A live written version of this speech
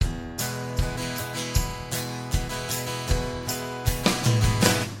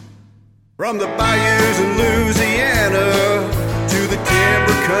From the bayous in Louisiana to the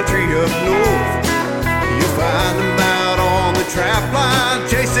timber country up north, you'll find them out on the trap line,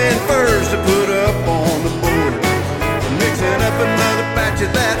 chasing furs to put up on the board. Mixing up another batch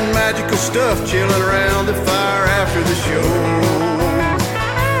of that magical stuff, chilling around the fire after the show.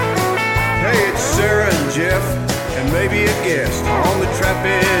 Hey, it's Sarah and Jeff, and maybe a guest on the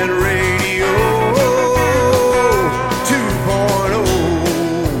Trapping Radio 2.0.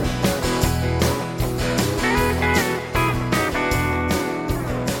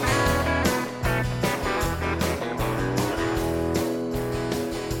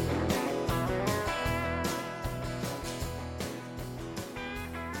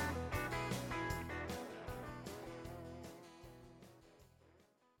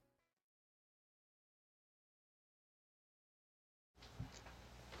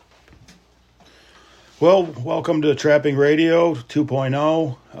 Well, welcome to Trapping Radio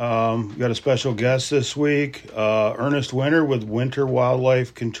 2.0. We got a special guest this week, Ernest Winter with Winter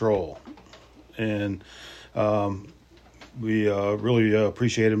Wildlife Control. And we really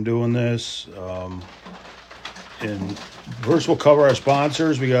appreciate him doing this. And first we'll cover our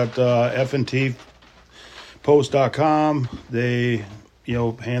sponsors. We got FNTpost.com. They,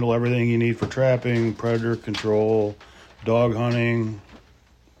 handle everything you need for trapping, predator control, dog hunting,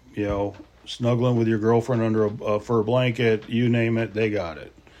 snuggling with your girlfriend under a fur blanket, you name it, they got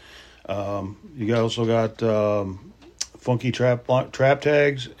it. You also got funky trap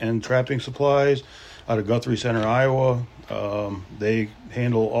tags and trapping supplies out of Guthrie Center, Iowa. They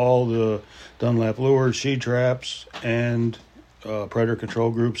handle all the Dunlap lures, she traps, and predator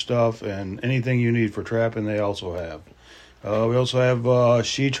control group stuff, and anything you need for trapping they also have. We also have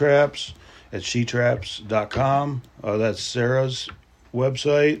she traps at shetraps.com. That's Sarah's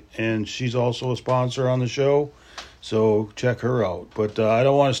website, and she's also a sponsor on the show, so check her out. But I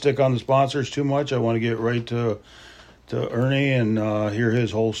don't want to stick on the sponsors too much. I want to get right to Ernie and hear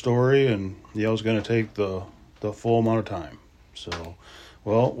his whole story, and it's going to take the full amount of time. So,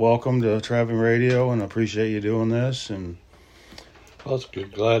 well, welcome to Trapping Radio, and I appreciate you doing this. And well, that's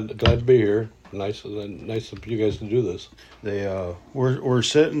good. Glad to be here. Nice of you guys to do this. We're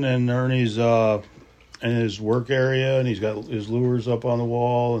sitting in Ernie's in his work area, and he's got his lures up on the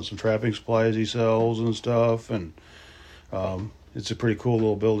wall and some trapping supplies he sells and stuff. And it's a pretty cool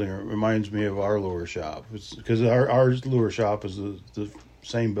little building. It reminds me of our lure shop. It's because our lure shop is the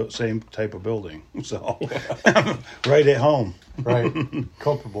same type of building. So right at home. Right.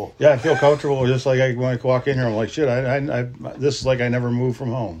 Comfortable. Yeah, I feel comfortable. Just like when I walk in here, I'm like, shit, I this is like I never moved from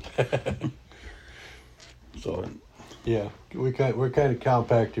home. So, yeah, we're kind of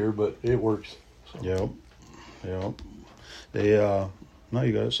compact here, but it works. So. Yep. They no,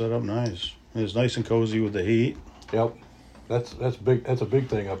 you got it set up nice. It's nice and cozy with the heat. Yep. That's big. That's a big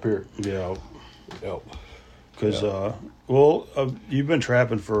thing up here. Yeah. Yep. Because you've been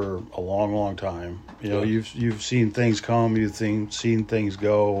trapping for a long time. You've seen things come. You've seen things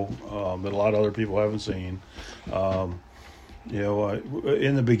go that a lot of other people haven't seen.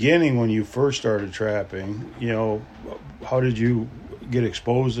 In the beginning when you first started trapping, how did you get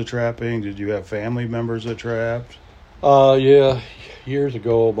exposed to trapping? Did you have family members that trapped? Yeah. Years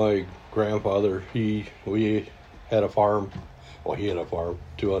ago, my grandfather, we had a farm. Well, he had a farm,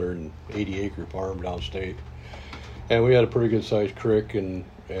 280-acre farm downstate. And we had a pretty good-sized creek and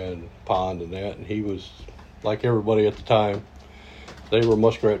pond and that. And he was, like everybody at the time, they were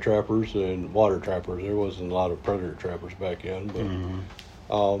muskrat trappers and water trappers. There wasn't a lot of predator trappers back then.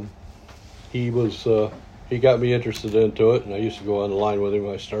 But he got me interested into it, and I used to go on the line with him.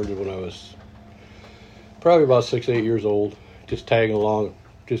 I started when I was probably about 6-8 years old, just tagging along,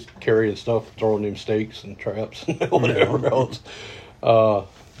 just carrying stuff, throwing them stakes and traps and whatever else.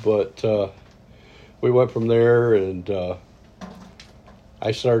 But we went from there, and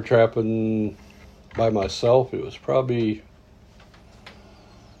I started trapping by myself. It was probably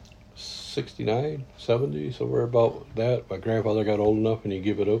 69, 70, somewhere about that. My grandfather got old enough, and he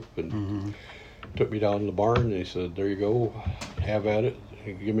gave it up and took me down to the barn, and he said, there you go, have at it.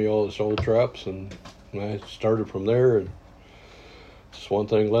 He gave me all his old traps, and I started from there, and just one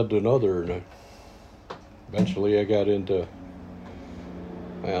thing led to another, and eventually I got into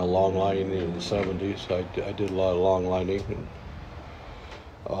long lining in the 70s. I did a lot of long lining,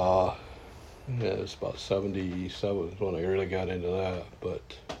 and it's about 77 when I really got into that.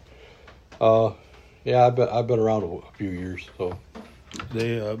 But I've been around a few years. So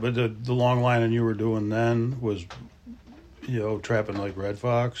but the long lining you were doing then was, trapping like red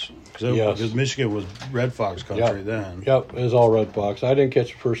fox? Because Michigan was red fox country then. Yep, it was all red fox. I didn't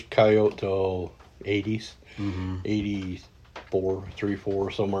catch the first coyote till 80s, 3,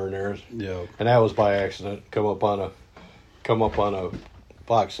 4, somewhere in there. Yeah. And that was by accident. Come up on a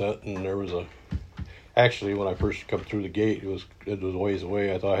fox set, and there was actually, when I first come through the gate, it was a ways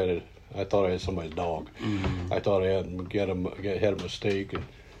away. I thought I had somebody's dog. Mm-hmm. I thought I had had a mistake, and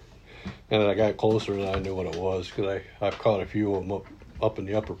then I got closer and I knew what it was, because I've caught a few of them up in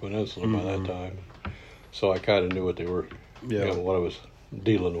the Upper Peninsula by that time, so I kind of knew what they were, what I was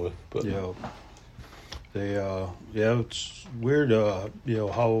dealing with. But it's weird,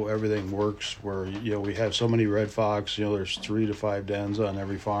 how everything works. Where we have so many red fox. There's 3 to 5 dens on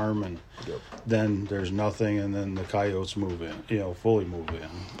every farm, and then there's nothing, and then the coyotes move in. Fully move in.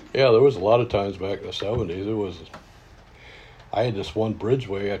 Yeah, there was a lot of times back in the 70s. I had this one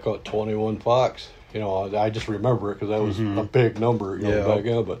bridgeway. I caught 21 fox. I just remember it because that was a big number, back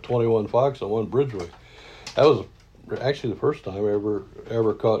then. But 21 fox on one bridgeway. That was actually the first time I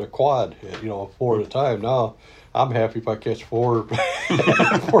ever caught a quad. 4 at a time. Now I'm happy if I catch 4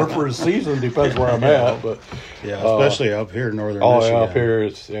 for a season. Depends where I'm at. But especially up here in northern Michigan. Up here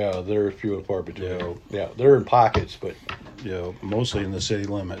they're few and far between. They're in pockets, but mostly in the city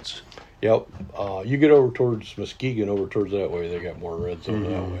limits. Yep. You get over towards Muskegon, over towards that way, they got more red zone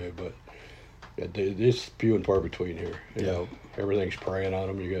that way, but it's few and far between here. Yeah. Everything's preying on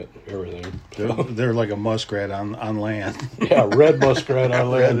them. You got everything. They're like a muskrat on land. Yeah, red muskrat on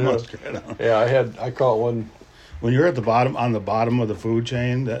land. Red muskrat on. Yeah, I caught one. When you're at the bottom of the food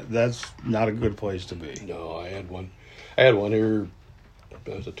chain, that's not a good place to be. No, I had one here.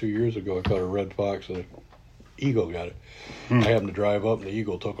 That was 2 years ago. I caught a red fox, and an eagle got it. I happened to drive up, and the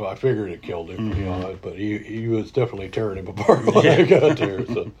eagle took off. I figured it killed him, but he was definitely tearing him apart when I got there.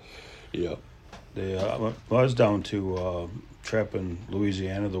 So, yeah. I was down to Trep in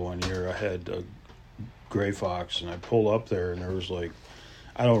Louisiana the one year. I had a gray fox, and I pulled up there, and there was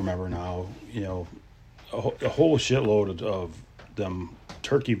I don't remember now, a whole shitload of them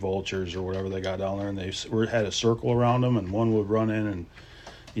turkey vultures or whatever they got down there, and they had a circle around them, and one would run in and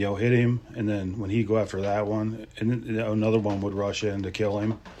hit him, and then when he'd go after that one, and then another one would rush in to kill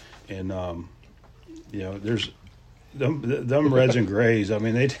him, and there's them reds and grays. I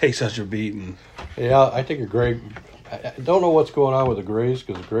mean, they take such a beating. Yeah, I think a gray. I don't know what's going on with the grays,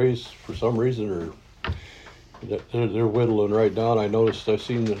 because the grays, for some reason, they're whittling right down. I noticed I've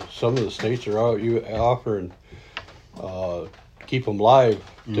seen some of the states are offering keep them live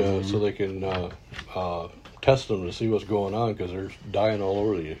so they can test them to see what's going on, because they're dying all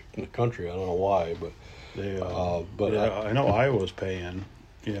over the country. I don't know why, but I know I was paying.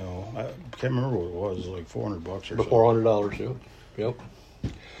 I can't remember what it was, like $400 or something. $400, yeah.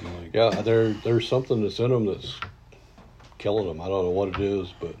 Yep. There's something that's in them that's killing them. I don't know what it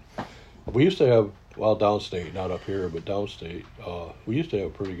is, but we used to have, downstate, not up here, but downstate, we used to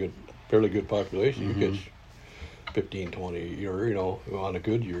have a fairly good population. You catch 15, 20 on a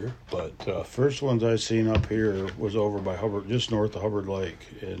good year. But the first ones I seen up here was over by Hubbard, just north of Hubbard Lake,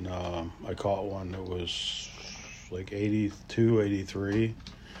 and I caught one that was like 82, 83,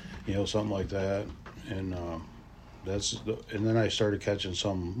 something like that, and and then I started catching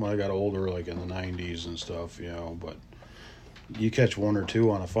some when I got older, like in the 90s and stuff, but you catch 1 or 2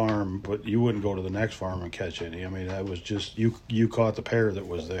 on a farm, but you wouldn't go to the next farm and catch any. I mean, that was just you caught the pair that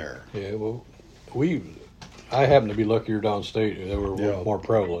was there. Yeah, well, I happened to be luckier downstate. They were more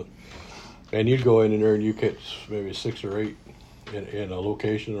prevalent, and you'd go in there and you catch maybe 6 or 8 in a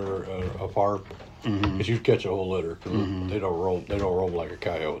location or a farm, because you'd catch a whole litter. Cause they don't roam like a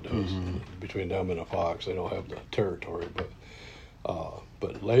coyote does. Between them and a fox, they don't have the territory.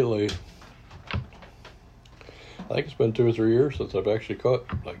 But lately, I think it's been 2 or 3 years since I've actually caught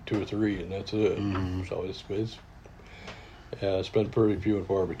like 2 or 3, and that's it. So it's been pretty few and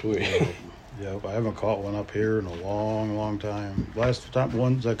far between. Yeah, I haven't caught one up here in a long, long time. Last time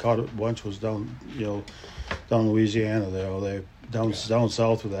ones I caught a bunch was down Louisiana. They down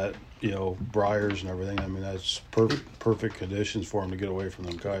south with that, briars and everything. I mean, that's perfect conditions for them to get away from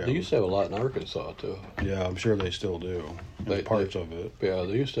them coyotes. They used to have a lot in Arkansas too. Yeah, I'm sure they still do. Parts of it. Yeah,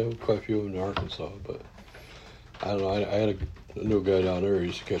 they used to have quite a few in Arkansas, but I don't know. I had a new guy down there who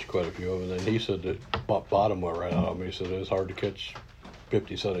used to catch quite a few of them, and then he said that bottom went right out of me. He said it's hard to catch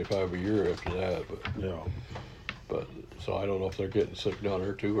 50, 75 a year after that. But so I don't know if they're getting sick down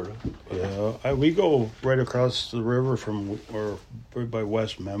there too or not. Yeah, we go right across the river by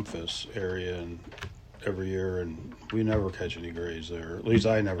West Memphis area, and every year, and we never catch any grays there. At least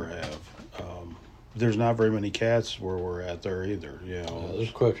I never have. There's not very many cats where we're at there either.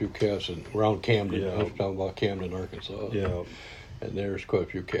 There's quite a few cats around Camden. I was talking about Camden, Arkansas. Yeah. And there's quite a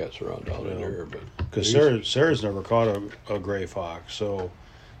few cats around down in there. Because Sarah's never caught a gray fox, so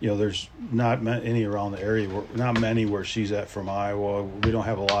there's not any around the area. Not many where she's at from Iowa. We don't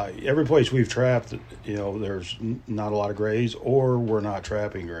have a lot. Every place we've trapped, there's not a lot of grays, or we're not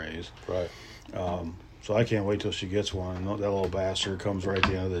trapping grays. Right. So I can't wait till she gets one. That little bastard comes right at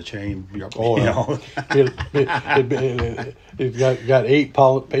the end of the chain. Oh, he's got 8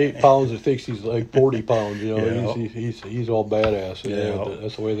 pounds. It thinks he's like 40 pounds. He's all badass.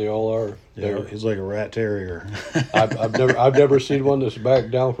 That's the way they all are. Yeah, he's like a rat terrier. I've never seen one that's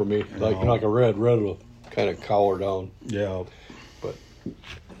backed down for me like a red. Red will kind of cower down. Yeah, but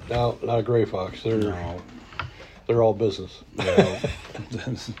now not a gray fox. They're all business. Yeah.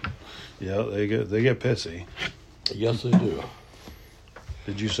 Yeah, they get pissy. Yes, they do.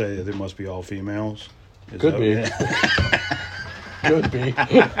 Did you say that they must be all females? Could be. Could be.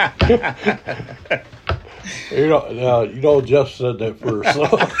 Jeff said that first. So.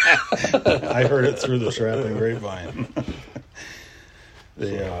 I heard it through the trapping grapevine.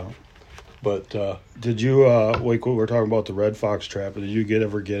 But did you like what we're talking about the red fox trap? Did you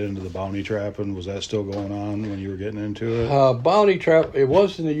ever get into the bounty trapping? Was that still going on when you were getting into it? Bounty trap. It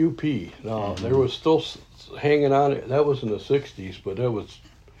was in the UP. No, there was still hanging on. That was in the '60s, but I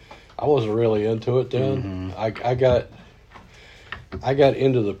wasn't really into it then. Mm-hmm. I got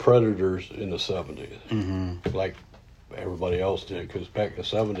into the predators in the '70s, like everybody else did, because back in the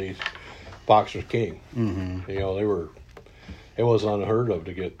 '70s, fox was king. Mm-hmm. It was unheard of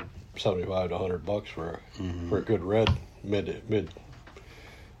to get $75 to $100 for a good red mid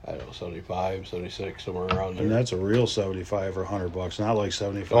I don't know, 75, 76, somewhere around there. And that's a real 75 or $100, not like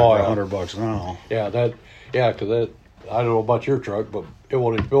 75 or $100 now. Yeah, because I don't know about your truck, but it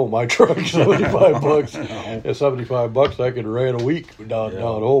won't even fill my truck. $75. No. And $75, I could run a week down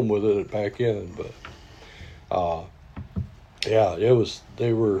home with it and pack in. But it was.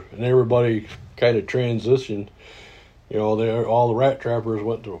 And everybody kind of transitioned. All the rat trappers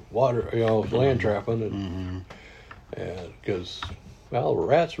went to water, land trapping, and because the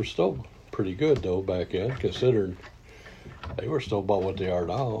rats were still pretty good though back then, considering they were still about what they are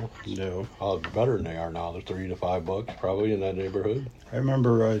now. No, better than they are now. They're $3 to $5 probably in that neighborhood. I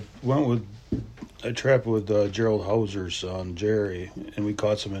remember I trapped with Gerald Hauser's son Jerry, and we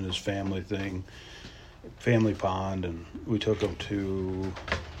caught some in his family pond, and we took him to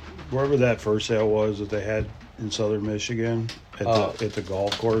wherever that first sale was that they had in southern Michigan at the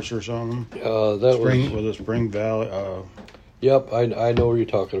golf course or something. The Spring Valley. Yep, I know what you're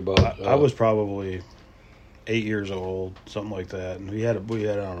talking about. I was probably 8 years old, something like that, and we had I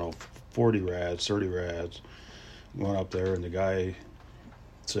don't know 40 rats, 30 rats. Went up there, and the guy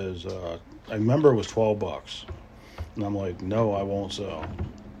says, I remember it was $12, and I'm like, no, I won't sell.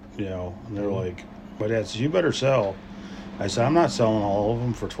 And they're like, my dad says, you better sell. I said, I'm not selling all of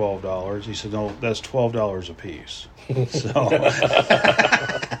them for $12. He said, no, that's $12 a piece. So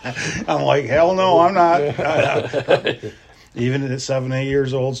I'm like, hell no, I'm not. Even at 7, 8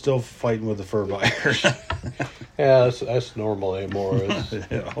 years old, still fighting with the fur buyers. Yeah, that's normal anymore.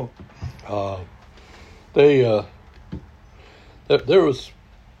 There was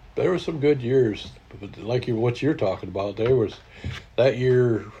some good years, like what you're talking about. There was that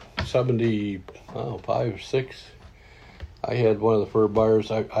year, 75, 6. I had one of the fur buyers.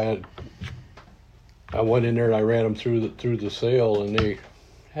 I went in there and I ran them through the sale, and there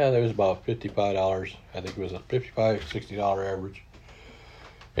was about $55. I think it was a $55, $60 average,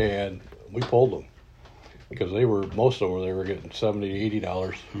 and we pulled them because most of them they were getting $70,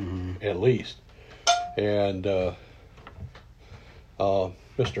 $80 at least. And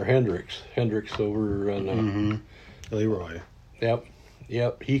Mr. Hendricks over on Leroy. Yep.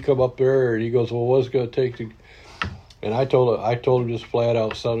 He come up there and he goes, well, what's it going to take to? And I told him just flat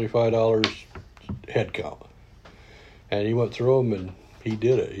out $75 head count, and he went through them and he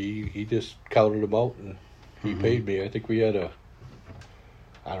did it. He just counted them out and he paid me. I think we had I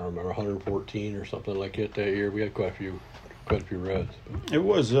don't remember 114 or something like that year. We had quite a few reds. It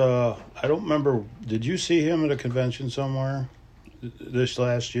was I don't remember. Did you see him at a convention somewhere this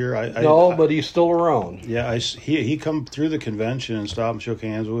last year? No, but he's still around. Yeah, he come through the convention and stopped and shook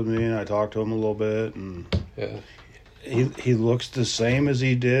hands with me, and I talked to him a little bit, and he looks the same as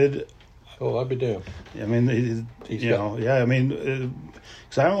he did. Oh, I'd be damned. I mean,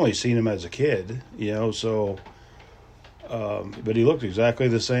 because I've only seen him as a kid, so, but he looked exactly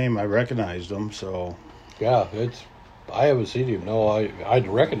the same. I recognized him, so. Yeah, I haven't seen him. No, I'd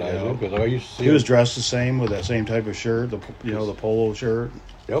recognize him because I used to see him. He was dressed the same with that same type of shirt, the polo shirt.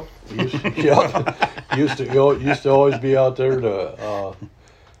 Yep. Used to always be out there to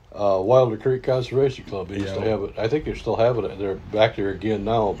Wilder Creek Conservation Club. They used to have it. I think they're still having it. They're back there again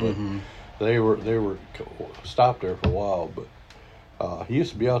now, but they were stopped there for a while. But He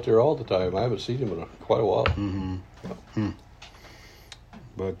used to be out there all the time. I haven't seen him in quite a while.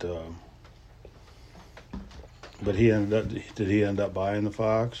 But he did he end up buying the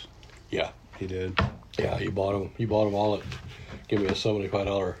fox? Yeah, he did. Yeah, he bought them. He bought them all at. Give me a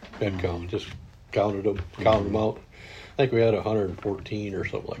 $75 head count. Just counted them out. I think we had 114 or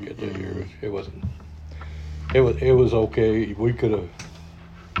something like that year. It wasn't. It was okay. We could have.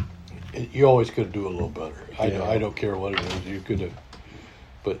 You always could do a little better. I don't care what it is. You could have,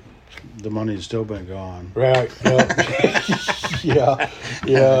 but the money's still been gone. Right. Yeah.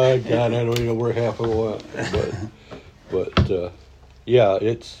 yeah. God, I don't even know where half of it went. But yeah,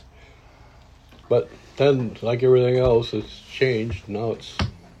 it's. But then, like everything else, it's changed. Now it's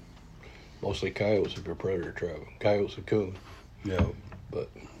mostly coyotes if you're predator trapping. Coyotes and coon. Yeah. But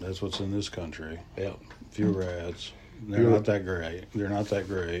that's what's in this country. Yeah. Few rats. They're not that great. They're not that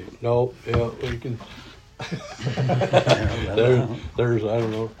great. No. Yeah. We can. There's I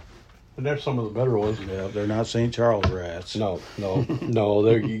don't know. And there's some of the better ones. Yeah, they're not St. Charles rats. No.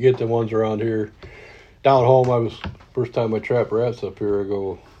 You get the ones around here. Down home, first time I trapped rats up here, I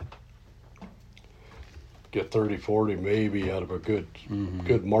go get 30, 40 maybe out of a good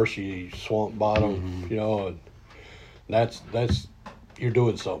marshy swamp bottom, and that's you're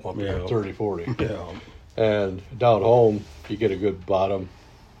doing something up there, 30, 40. Yeah. And down home, you get a good bottom,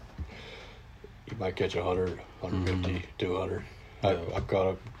 you might catch 100, 150, 200. Yeah. I've caught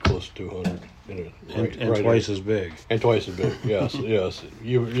up close to 200. And twice as big. And twice as big, yes, yes.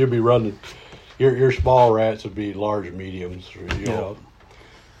 You'd be running, your small rats would be large mediums.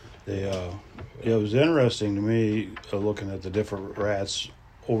 It was interesting to me looking at the different rats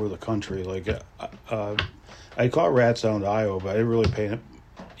over the country. Like, I caught rats down to Iowa, but I didn't really pay it.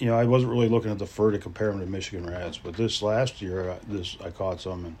 I wasn't really looking at the fur to compare them to Michigan rats. But this last year, I caught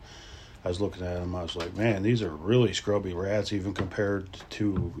some, and I was looking at them. I was like, man, these are really scrubby rats, even compared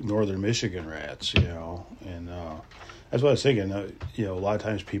to northern Michigan rats. And that's what I was thinking. A lot of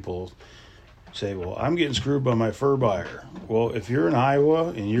times people say, well, I'm getting screwed by my fur buyer. Well, if you're in Iowa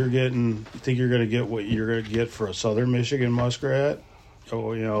and you think you're going to get what you're going to get for a southern Michigan muskrat,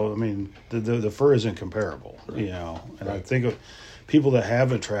 the fur isn't comparable, right. And I think of people that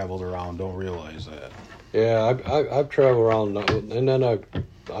haven't traveled around don't realize that. Yeah, I've traveled around, and then I've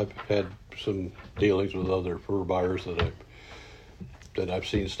had some dealings with other fur buyers that I've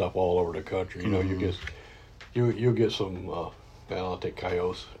seen stuff all over the country. You get some. I'll take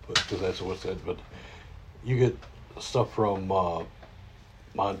coyotes because that's what's said. But you get stuff from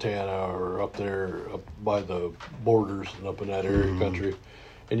Montana or up there up by the borders and up in that area of country,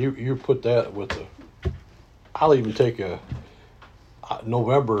 and you put that with I'll even take a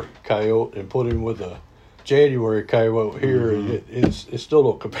November coyote and put him with a January coyote here, and it still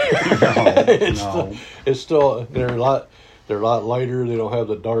don't compare. It's still they're a lot lighter. They don't have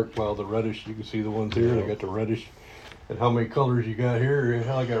the dark, the reddish. You can see the ones here. They got the reddish. And how many colors you got here?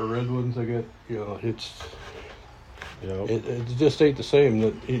 I got red ones. I got it just ain't the same.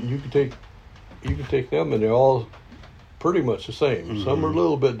 That you can take them and they're all pretty much the same. Some are a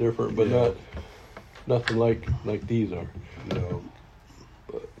little bit different, but nothing like these are.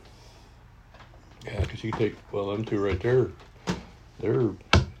 But because you take them two right there, they're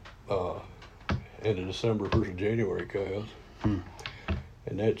end of December, 1st of January coyotes.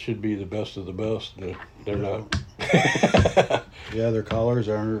 And that should be the best of the best. And they're not. Their collars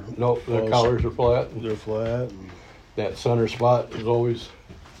aren't. No, their collars are flat. They're flat. That center spot is always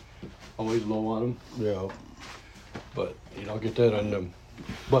low on them. Yeah. But you don't get that on them.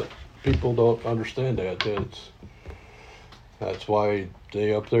 But people don't understand that. That's why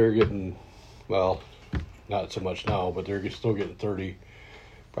they up there getting, not so much now, but they're still getting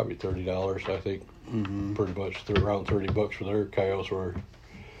probably $30, I think. Pretty much around $30 for their coyotes.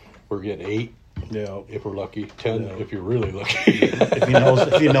 We're getting 8. Yeah, if we're lucky, 10 if you're really lucky.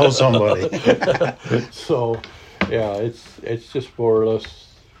 if you know somebody. So, it's just more or less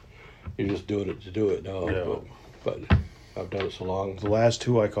you're just doing it to do it now. Yeah. But I've done it so long. The last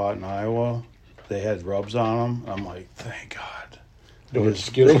 2 I caught in Iowa, they had rubs on them. I'm like, thank God. Don't have to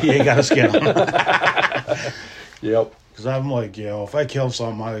skin them. You ain't got to skin them. Yep. Because I'm like, if I kill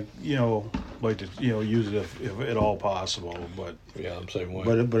something, I like to use it if at all possible. But yeah, I'm the same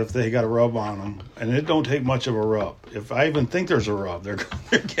way. But if they got a rub on them, and it don't take much of a rub. If I even think there's a rub, they're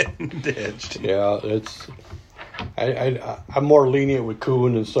getting ditched. Yeah, I'm more lenient with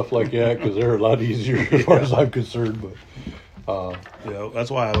coon and stuff like that because they're a lot easier as far as I'm concerned. But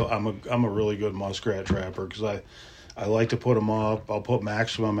that's why I'm a really good muskrat trapper because I like to put them up. I'll put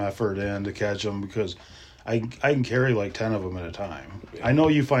maximum effort in to catch them because I can carry like 10 of them at a time. Yeah. I know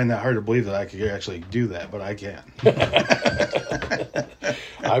you find that hard to believe that I could actually do that, but I can.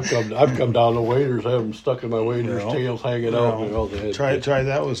 I've come down to waders, have them stuck in my waders, tails hanging out. Try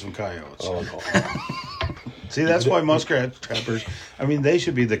that with some coyotes. Oh no! See, that's why muskrat trappers. I mean, they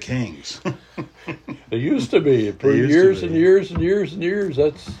should be the kings. They used to be for years and years and years and years.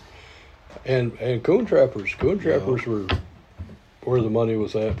 That's and coon trappers. Coon trappers were where the money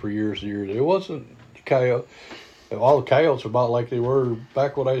was at for years and years. It wasn't coyote. All the coyotes are about like they were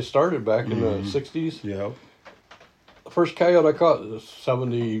back when I started back in the 60s. Yeah. The first coyote I caught was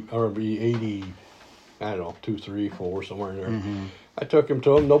 70 or 80, I don't know, 2, 3, 4, somewhere in there. Mm-hmm. I took him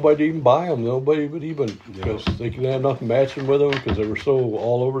to them. Nobody even buy them. Nobody would even, because they didn't have nothing matching with them because they were so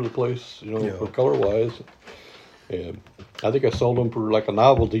all over the place, for color-wise. And I think I sold them for like a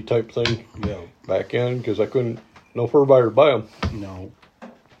novelty type thing back in because I couldn't, no fur buyer to buy them. No.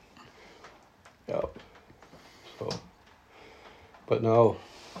 Yeah. So, but now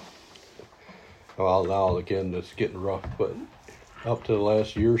again, it's getting rough, but up to the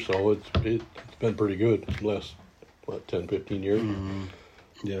last year or so, it's been pretty good. The last, 10, 15 years. Mm-hmm.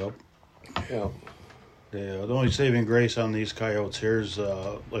 Yep. Yeah. Yeah, the only saving grace on these coyotes here is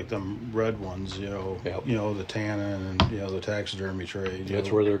like them red ones, the tannin and the taxidermy trade.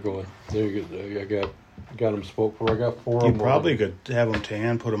 That's where they're going. I got them spoke for. I got 4 of them. You probably could have them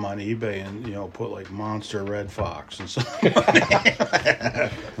tan, put them on eBay, and put like monster red fox and stuff.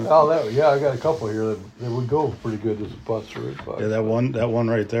 Oh, I got a couple here that would go pretty good as a monster red fox. Yeah, that one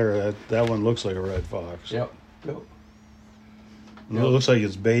right there. That one looks like a red fox. Yep. It looks like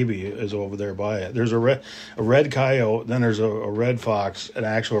its baby is over there by it. There's a red coyote, then there's a red fox, an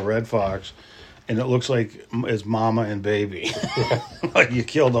actual red fox, and it looks like it's mama and baby. Like you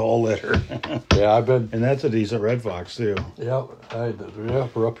killed the whole litter. Yeah, I've been. And that's a decent red fox too. Yeah,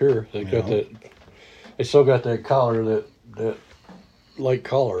 we're up here. They got that. They still got that collar, that light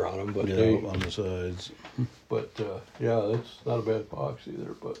collar on them, but on the sides. But that's not a bad fox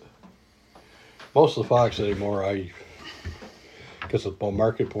either. But most of the fox anymore, because of the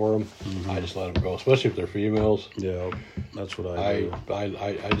market for them, I just let them go, especially if they're females. Yeah, that's what I do.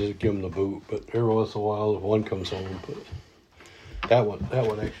 I just give them the boot, but every once in a while, if one comes home, but that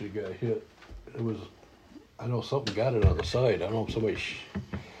one actually got hit. It was, I know something got it on the side. I don't know if somebody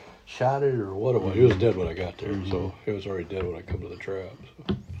shot it or what it was. It was dead when I got there, so it was already dead when I come to the trap.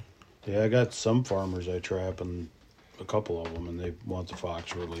 So. Yeah, I got some farmers I trap, and a couple of them, and they want the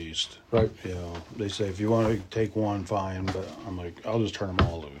fox released. Right. They say if you want to take one, fine, but I'm like, I'll just turn them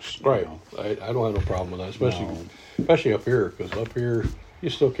all loose. Right. I don't have no problem with that, especially up here, because up here you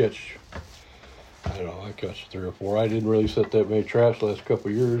still catch. I don't know. I catch 3 or 4. I didn't really set that many traps the last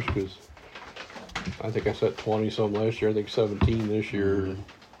couple of years because I think I set 20 some last year. I think 17 this year.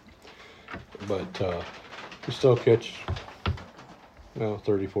 But you still catch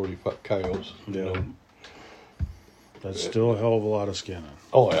 30, 40 coyotes. That's still a hell of a lot of skinning.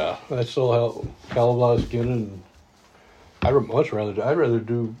 Oh yeah, that's still a hell of a lot of skinning. I'd rather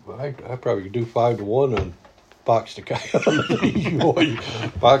do. I probably could do 5 to 1 on fox to coyote.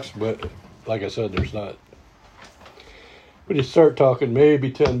 Fox, but like I said, there's not. When you start talking,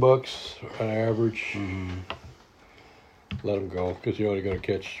 maybe $10 on average. Let them go because you're only going to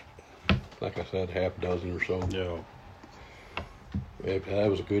catch, like I said, half a dozen or so. Yeah. That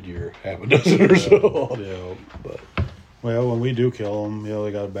was a good year, half a dozen or so. Yeah. But. Well, when we do kill them,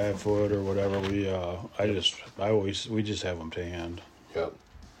 they got a bad foot or whatever. We just have them tanned. Yep.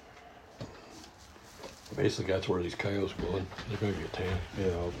 Basically, that's where these coyotes go. They're going to get tanned.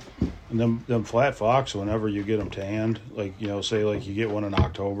 Yeah. And them flat fox, whenever you get them tanned, like, say like you get one in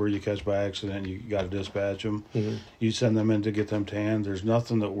October, you catch by accident, you got to dispatch them. Mm-hmm. You send them in to get them tanned. There's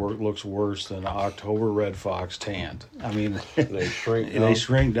nothing that looks worse than an October red fox tanned. I mean, they shrink down. They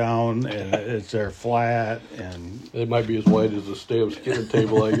shrink down, and they're flat, and it might be as white as the stamp skinning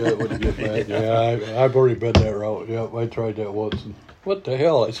table I got when you get back. Yeah, I've already been that route. Yeah, I tried that once. And what the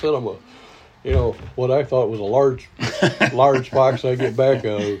hell? I said I'm a. What I thought was a large fox, I get back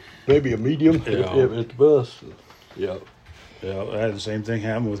maybe a medium at the best. Yeah. Yeah, I had the same thing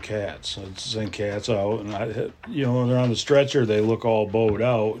happen with cats. I'd send cats out, and when they're on the stretcher, they look all bowed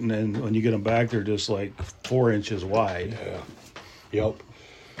out, and then when you get them back, they're just like 4 inches wide. Yeah.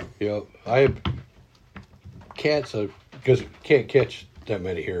 Yep. I have cats because you can't catch that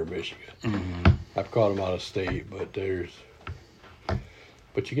many here in Michigan. Mm-hmm. I've caught them out of state, but you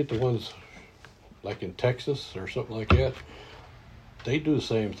get the ones. Like in Texas or something like that, they do the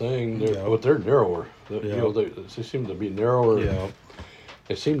same thing, but they're narrower. They seem to be narrower. Yeah.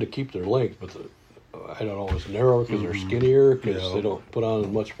 They seem to keep their length, but I don't know, it's narrower because they're skinnier, because they don't put on as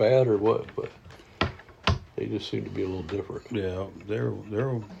much fat or what. But They just seem to be a little different. Yeah, they're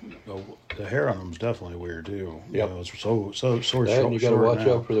the hair on them's definitely weird too. Yep. You know, it's so short. And you got to watch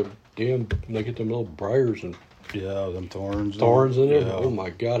now. out for the damn. They get them little briars and Yeah, them thorns. thorns in it. Yeah. Oh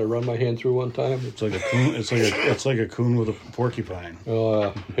my God! I run my hand through one time. It's like a coon. It's like a coon with a porcupine.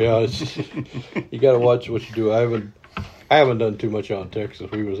 Yeah. It's, you got to watch what you do. I haven't done too much out in Texas.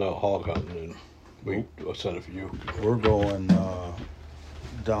 We was out hog hunting and we sent a few. We're going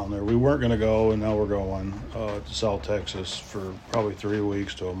down there. We weren't going to go, and now we're going to South Texas for probably 3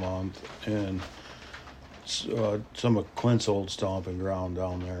 weeks to a month, and some of Clint's old stomping ground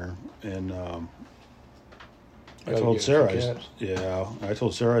down there. And I told Sarah, I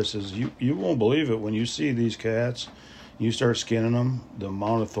told Sarah, I says, you won't believe it when you see these cats, you start skinning them, the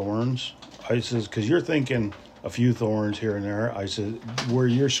amount of thorns. I says, because you're thinking a few thorns here and there. I said, where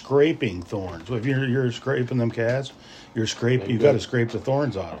you're scraping thorns. If you're scraping them cats, you got to scrape the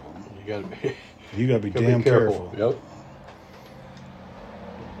thorns out of them. You got to be damn careful. Yep.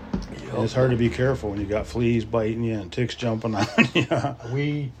 And it's hard to be careful when you got fleas biting you and ticks jumping on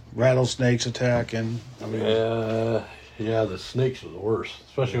you. Rattlesnakes attacking. I mean, yeah, the snakes are the worst,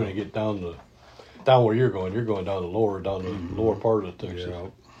 especially when you get down where you're going. You're going down the lower part of Texas.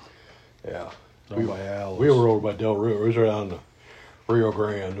 Yeah. We were over by Del Rio. We was around the Rio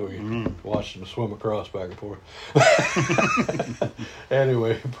Grande. We watched them swim across back and forth.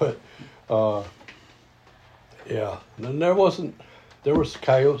 Anyway, but yeah. And there was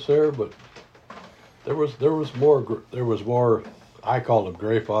coyotes there, but there was more. I call them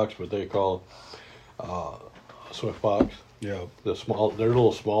gray fox, but they call swift fox. Yeah. They're a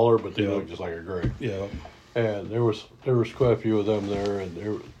little smaller, but they look just like a gray. Yeah. And there was quite a few of them there, and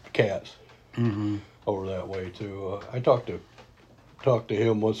there were cats over that way too. I talked to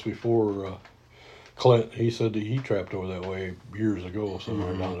him once before. Clint, he said that he trapped over that way years ago,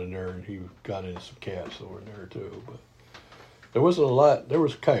 somewhere down in there, and he got into some cats over in there too. But there wasn't a lot. There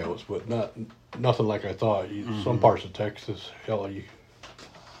was coyotes, but nothing like I thought. Some parts of Texas, hell, you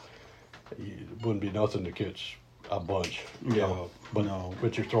wouldn't be nothing to catch a bunch. Yeah, but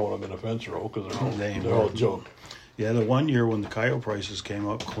you're throwing them in a fence row because they're all junk. Yeah, the one year when the coyote prices came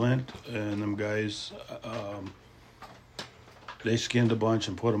up, Clint and them guys, they skinned a bunch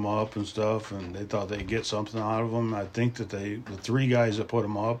and put them up and stuff, and they thought they'd get something out of them. I think that the 3 guys that put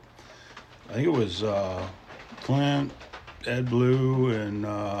them up, I think it was Clint, Ed Blue, and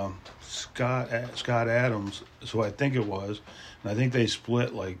Scott Adams. So I think it was, and I think they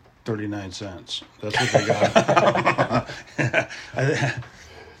split like 39 cents. That's what they got.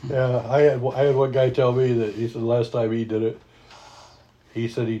 Yeah, I had one guy tell me that he said the last time he did it, he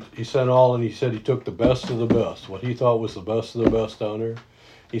said he sent all, and he said he took the best of the best. What he thought was the best of the best down there.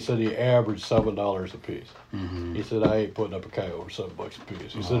 He said he averaged $7 a piece. He said, I ain't putting up a coyote for $7 a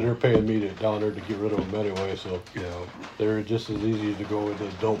piece. He said they're paying me down there to get rid of them anyway, so they're just as easy to go into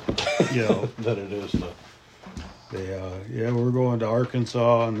the dump than it is to. We're going to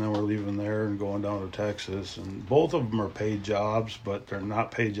Arkansas, and then we're leaving there and going down to Texas. And both of them are paid jobs, but they're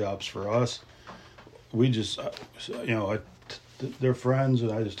not paid jobs for us. We just, they're friends,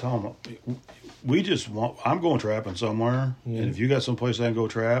 and I just tell them, I'm going trapping somewhere, and if you got someplace I can go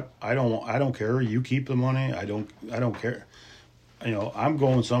trap, I don't care. You keep the money. I don't care. I'm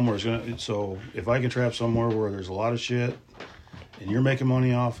going somewhere. So if I can trap somewhere where there's a lot of shit, and you're making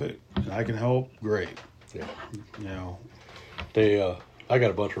money off it, and I can help, great. Yeah. I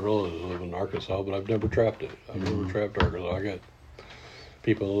got a bunch of relatives that live in Arkansas, but I've never trapped it. I've never trapped Arkansas. I got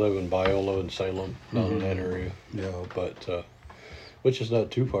people that live in Biola and Salem, down in that area. Yeah. But, which is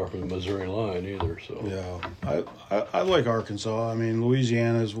not too far from the Missouri line either. So yeah, I like Arkansas. I mean,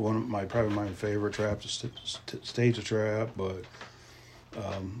 Louisiana is probably my favorite state to trap, but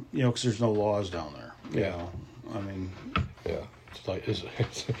because there's no laws down there.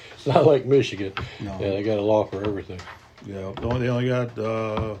 It's not like Michigan. No. Yeah, they got a law for everything. Yeah, they only got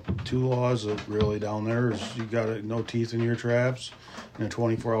 2 laws that really down there is you got no teeth in your traps and a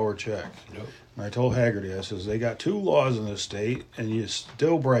 24-hour check. Yep. And I told Haggerty, I says, they got 2 laws in this state and you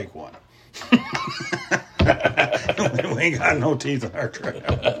still break one. We ain't got no teeth in our trap.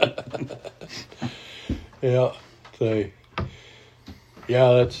 That's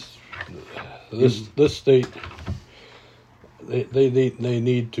this state. They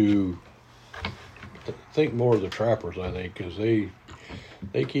need to think more of the trappers, I think, because they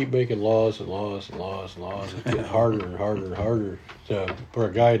keep making laws and laws and laws and laws. It's getting harder and harder and harder for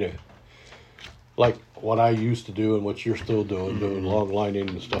a guy to, like what I used to do and what you're still doing long lining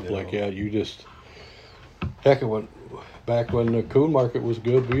and stuff like that. You just, back when the coon market was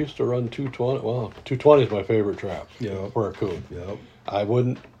good, we used to run 220. Well, 220 is my favorite trap for a coon. Yep. I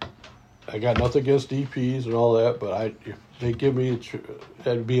wouldn't I got nothing against DPs and all that, but if they give me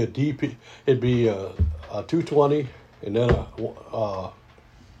it'd be a DP, it'd be a 220 and then a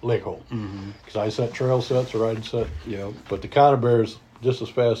lake hole, because I set trail sets or I'd set. Yep. But the Conibear's just as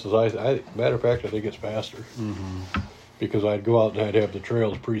fast as I. Matter of fact, I think it's faster. Because I'd go out and I'd have the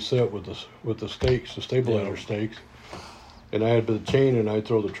trails preset with the stakes, the stabilizer stakes, and I had the chain and I'd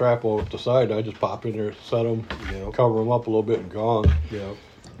throw the trap off the side. And I'd just pop in there, set them, cover them up a little bit, and gone. Yep.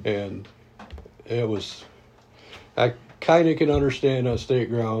 And it was. I kind of can understand on state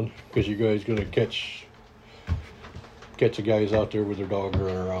ground because you guys going to catch the guys out there with their dog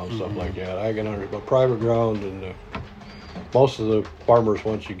running around, stuff like that. I can understand, but private ground and. Most of the farmers,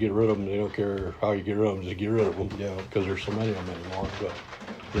 once you get rid of them, they don't care how you get rid of them, just get rid of them. Yeah, because there's so many of them anymore. But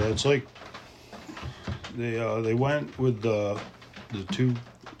yeah, it's like they went with the two.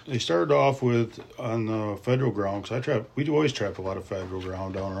 They started off with on the federal ground because we always trap a lot of federal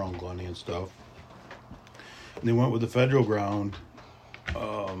ground down around Glenny and stuff. And they went with the federal ground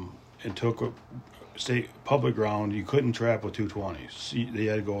and took a state public ground. You couldn't trap with 220s. They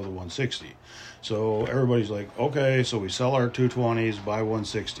had to go with a 160. So everybody's like, okay, so we sell our 220s, buy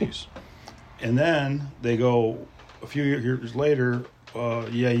 160s. And then they go a few years later,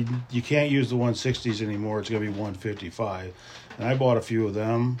 you can't use the 160s anymore. It's going to be 155. And I bought a few of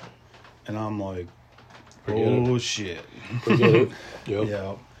them, and I'm like, shit. Forget it. Yep.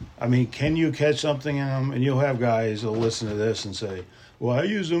 Yeah. I mean, can you catch something in them? And you'll have guys that'll listen to this and say, well, I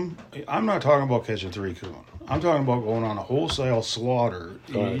use them. I'm not talking about catching 3 coon. I'm talking about going on a wholesale slaughter,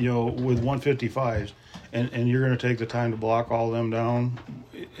 right. With 155s, and you're going to take the time to block all of them down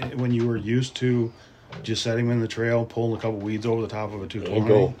when you were used to just setting them in the trail, pulling a couple weeds over the top of a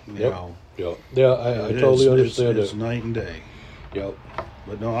 220. And go. Yep. Yeah, I totally understand it. It's night and day. Yep.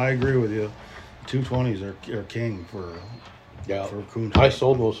 But no, I agree with you. 220s are king for coon. I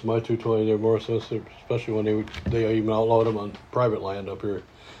sold most of my 220. They're more sensitive, especially when they even outlawed them on private land up here.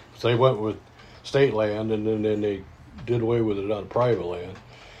 So they went with state land, and then they did away with it on private land.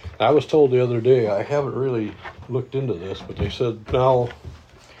 I was told the other day, I haven't really looked into this, but they said now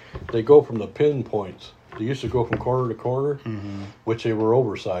they go from the pin points. They used to go from corner to corner, which they were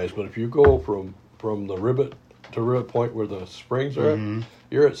oversized. But if you go from the rivet to rivet point where the springs are at,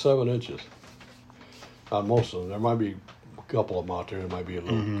 you're at 7 inches on most of them. There might be a couple of them out there that might be a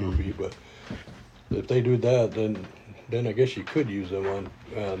little goofy, but if they do that, then I guess you could use them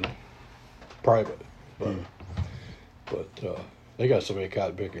on private, but they got so many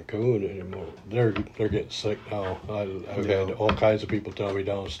cotton picking coon anymore. They're getting sick now. I've had all kinds of people tell me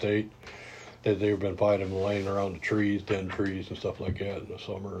downstate that they've been finding them laying around the trees, dead trees and stuff like that in the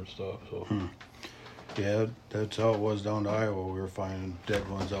summer and stuff. So yeah, that's how it was down to Iowa. We were finding dead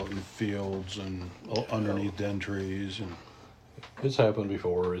ones out in the fields and underneath dead trees, and it's happened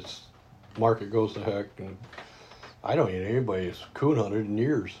before. Market goes to heck, and I don't think anybody's coon hunted in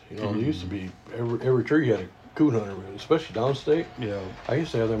years. There used to be every tree had a coon hunter, especially downstate. Yeah, I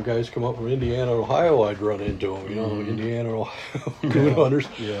used to have them guys come up from Indiana, Ohio. I'd run into them. Indiana, Ohio coon hunters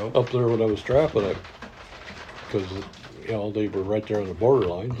up there when I was trapping it, because they were right there on the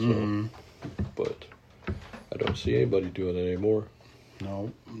borderline. So, but I don't see anybody doing it anymore.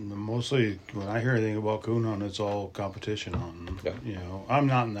 No, mostly when I hear anything about coon hunting, it's all competition hunting. Yeah. I'm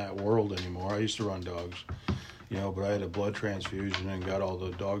not in that world anymore. I used to run dogs. But I had a blood transfusion and got all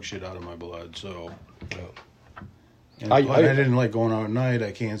the dog shit out of my blood. So, and I didn't like going out at night.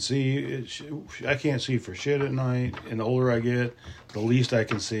 I can't see. I can't see for shit at night. And the older I get, the least I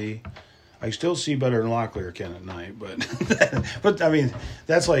can see. I still see better than Locklear can at night, but I mean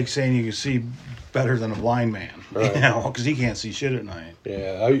that's like saying you can see better than a blind man, right. Because he can't see shit at night.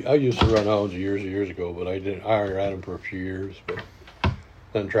 Yeah, I used to run hounds years ago, but I didn't. I ran them for a few years, but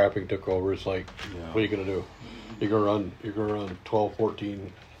then trapping took over. It's like, what are you gonna do? You're gonna run 12,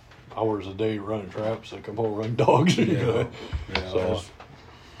 14 hours a day running traps and come home running dogs. Yeah.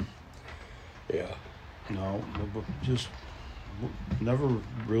 No, but just never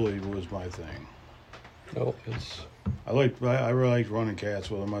really was my thing. No, I really liked running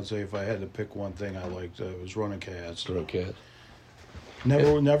cats with them. I'd say if I had to pick one thing I liked, it was running cats. Running cats.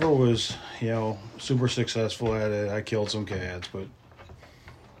 Never was super successful at it. I killed some cats, but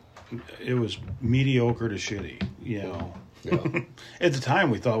it was mediocre to shitty. Yeah. At the time,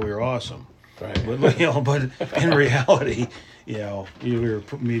 we thought we were awesome, right? But in reality, we were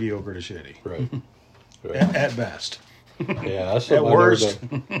mediocre to shitty, right? At best. Yeah, that's at worst.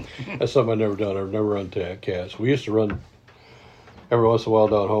 That's something I've never done. I've never run cats. We used to run every once in a while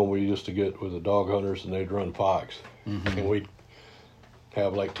down home. We used to get with the dog hunters, and they'd run fox, and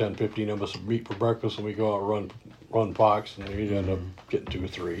have like 10, 15 of us meet for breakfast, and we go out and run fox, and we'd end up getting 2 or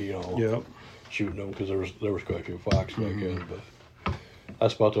 3, you know, Yep. shooting them because there was quite a few fox back then. But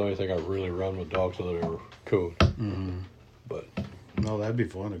that's about the only thing I really run with dogs other than coon. But No, that'd be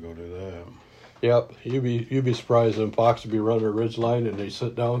fun to go do that. yep, you'd be surprised them fox would be running a ridge line and they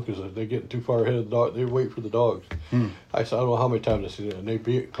sit down because if they're getting too far ahead of the dog, they wait for the dogs. I don't know how many times I see that, and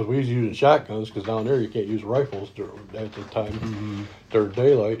because we was using shotguns because down there you can't use rifles at the time during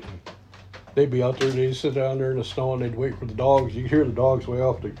daylight. They'd be out there, they'd sit down there in the snow and they'd wait for the dogs. You hear the dogs way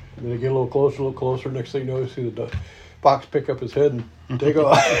off. They get a little closer. Next thing you know, you see the fox pick up his head and take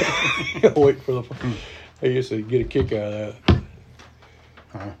off. Wait for the. I used to get a kick out of that.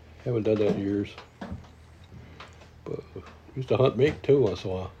 Huh. Haven't done that in years. But used to hunt mink too once in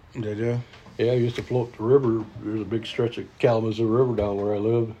a while. Did you? Yeah, I used to float the river. There's a big stretch of Kalamazoo River down where I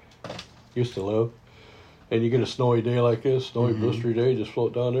lived. Used to live. And you get a snowy day like this, snowy blistery day, just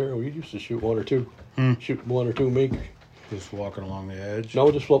float down there. We used to shoot 1 or 2. Shoot 1 or 2 mink. Just walking along the edge?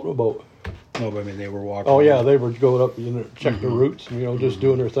 No, just floating a boat. No, but I mean, they were walking. Oh, yeah, they were going up and check their routes, and, you know, just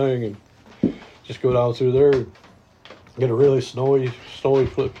doing their thing. And just go down through there, get a really snowy,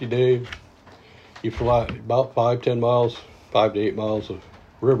 flippy day. You fly about 5 to 8 miles of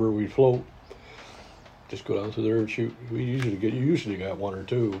river we'd float. Just go down through there and shoot. You usually got 1 or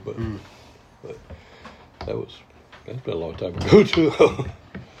 2, but that's been a long time ago too.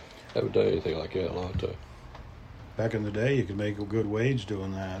 Haven't done anything like that in a long time. Back in the day, you could make a good wage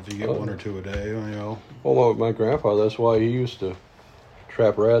doing that if you get 1 or 2 a day, you know. Well, my grandfather, that's why he used to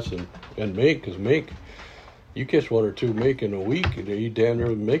trap rats and mink, because mink, you catch 1 or 2 mink in a week, and he damn near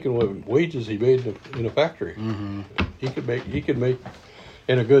making what wages he made in a factory. He could make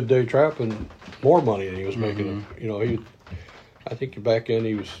in a good day trapping more money than he was making. You know, I think back then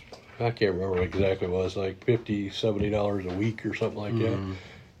he was, I can't remember exactly what it was, like $50, $70 a week or something like that.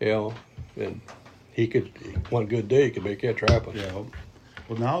 You know, and one good day he could make that trapping. Yeah.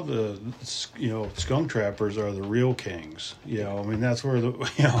 Well, now the skunk trappers are the real kings. You know, I mean that's where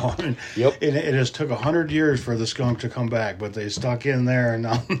Yep. It has took 100 years for the skunk to come back, but they stuck in there, and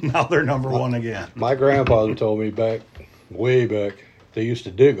now they're number one again. My grandfather told me way back, they used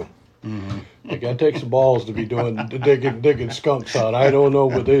to dig them. Like, it takes some balls to be digging skunks out. I don't know,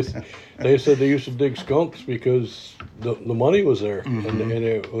 but they said they used to dig skunks because the money was there, and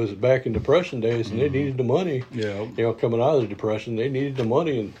it was back in Depression days, and they needed the money. Yeah, you know, coming out of the Depression, they needed the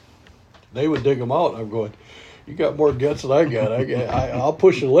money, and they would dig them out. And I'm going, you got more guts than I got. I'll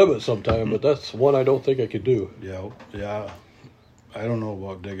push the limit sometime, but that's one I don't think I could do. Yeah. I don't know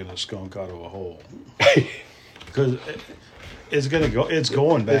about digging a skunk out of a hole because. It's going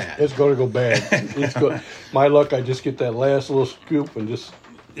bad. It's going to go bad. My luck, I just get that last little scoop and just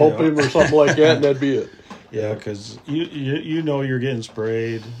pump him or something like that, and that'd be it. Yeah, because you know you're getting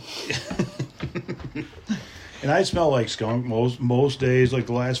sprayed. And I smell like skunk most days. Like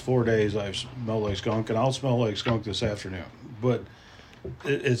the last 4 days, I've smelled like skunk, and I'll smell like skunk this afternoon. But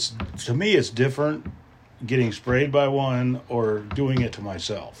it's to me, it's different getting sprayed by one or doing it to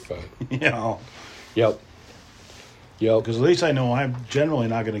myself. Right. You know. Yep. Because at least I know I'm generally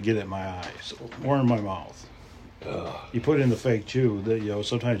not going to get it in my eyes or in my mouth. You put in the fake chew, that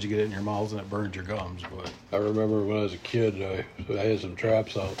sometimes you get it in your mouth and it burns your gums. But I remember when I was a kid, I had some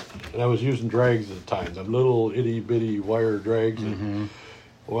traps out, and I was using drags at the time, them little itty bitty wire drags. And,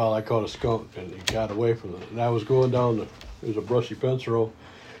 well, I caught a skunk and he got away from it. And I was going down there's a brushy fence row,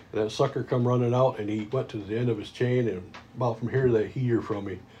 and that sucker come running out, and he went to the end of his chain, and about from here to that heater from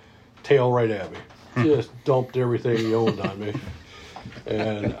me, tail right at me. Just dumped everything he owned on me.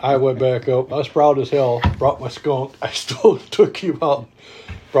 And I went back up. I was proud as hell. Brought my skunk. I still took him out.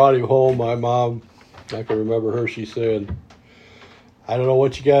 Brought him home. My mom, I can remember her, she said, I don't know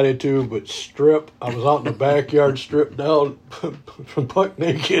what you got into, but strip. I was out in the backyard, stripped down from buck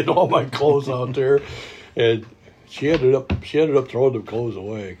naked, all my clothes out there. And she ended up throwing them clothes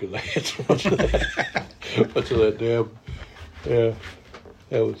away because I had so much of that damn. Yeah,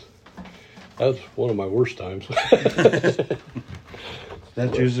 that's one of my worst times.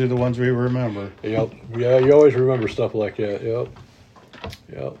 That's usually the ones we remember. Yep. Yeah, you always remember stuff like that.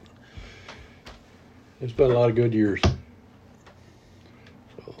 Yep. It's been a lot of good years.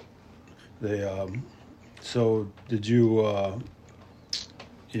 So did you,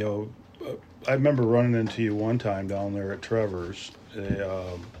 I remember running into you one time down there at Trevor's,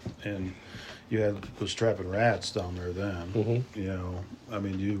 and you was trapping rats down there then. You know, I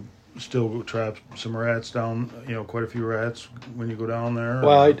mean, you still trap some rats down, quite a few rats when you go down there?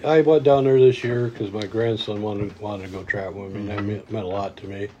 Well, I went down there this year because my grandson wanted to go trap with me, and that meant a lot to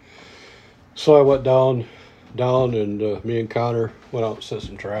me. So I went down down, and me and Connor went out and set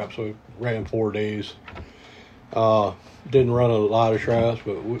some traps. We ran 4 days. Didn't run a lot of traps,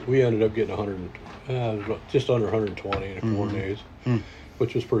 but we ended up getting 100, just under 120 in 4 days,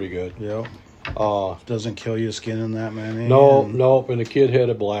 which was pretty good. Yeah. Doesn't kill you skinning that many? Nope. And the kid had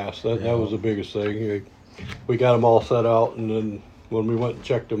a blast. That was the biggest thing. We got them all set out, and then when we went and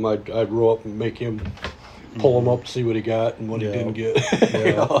checked them, I'd row up and make him pull them up to see what he got and what he didn't get.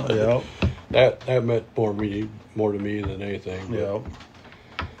 That meant more to me than anything. Yeah.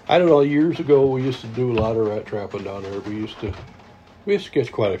 I don't know. Years ago, we used to do a lot of rat trapping down there. We used to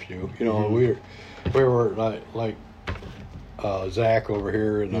catch quite a few. You know, we were like Zach over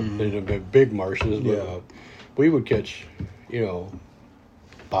here in the big marshes, but we would catch,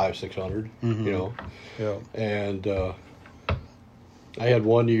 500-600. You know, and I had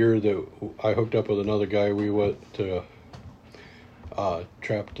one year that I hooked up with another guy. We went to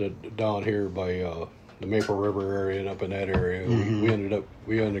trapped down here by the Maple River area and up in that area. We ended up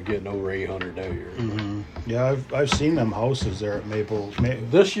getting over 800 that year. Yeah, I've seen them houses there at Maple.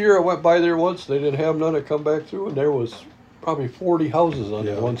 This year I went by there once. They didn't have none to come back through, and there was probably 40 houses on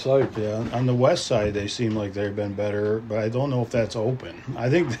that one side. Yeah, on the west side they seem like they've been better, but I don't know if that's open. I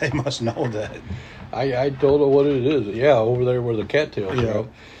think they must know that. I don't know what it is. Yeah, over there where the cattails are.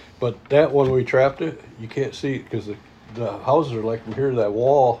 But that one we trapped it, you can't see it because the houses are like from here to that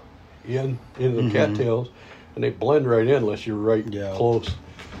wall in the cattails, and they blend right in unless you're right close.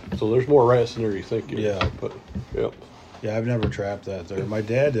 So there's more rats in there you think. Yeah. But yeah, I've never trapped that there. My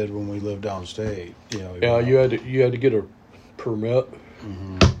dad did when we lived downstate. You had to get a permit.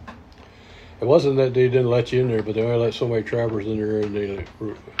 It wasn't that they didn't let you in there, but they only let so many trappers in there, and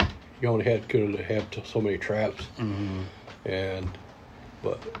you only could have so many traps.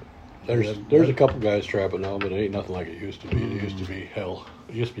 But there's a couple guys trapping now, but it ain't nothing like it used to be. It used to be hell.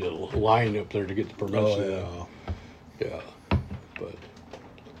 It used to be a line up there to get the permits. But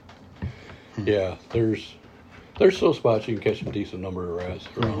there's still spots you can catch a decent number of rats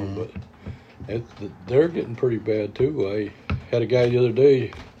around, but they're getting pretty bad too. I had a guy the other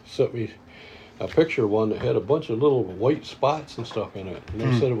day sent me a picture of one that had a bunch of little white spots and stuff in it, and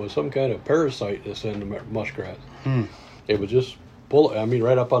they said it was some kind of parasite that's in the muskrats. It was just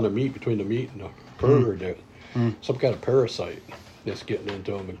right up on the meat, between the meat and the fur, some kind of parasite that's getting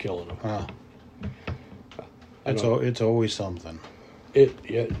into them and killing them. It's always something. It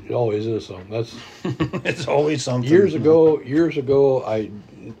always is something. That's it's always something. Years ago,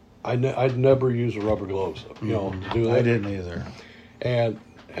 I'd never use the rubber gloves, to do that. I didn't either. And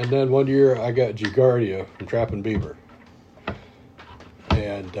then one year I got Giardia from trapping beaver.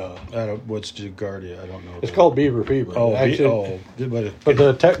 And what's Giardia? I don't know. It's called beaver fever. But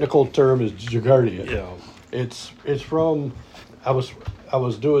the technical term is Giardia. Yeah. It's from I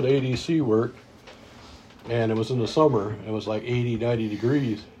was doing ADC work, and it was in the summer. It was like 80, 90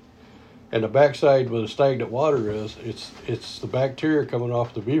 degrees, and the backside where the stagnant water is, it's the bacteria coming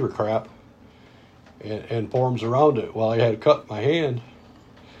off the beaver crap, and forms around it. Well, I had a cut in my hand.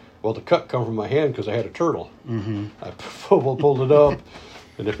 Well, the cut come from my hand because I had a turtle. I pulled it up,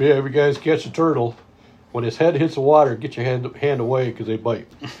 and if you guys catch a turtle, when his head hits the water, get your hand away because they bite.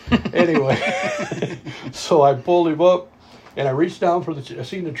 Anyway, so I pulled him up, and I reached down I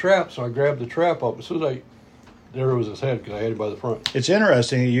seen the trap, so I grabbed the trap up. As soon as there was his head because I had him by the front. It's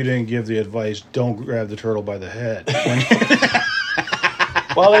interesting that you didn't give the advice, don't grab the turtle by the head.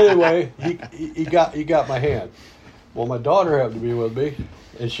 Well, anyway, he got my hand. Well, my daughter happened to be with me,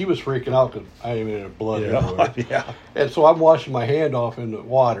 and she was freaking out because I even had blood everywhere. Yeah. And so I'm washing my hand off in the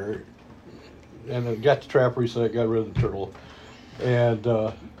water, and I got the trap reset, got rid of the turtle, and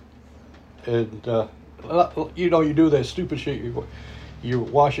you do that stupid shit. You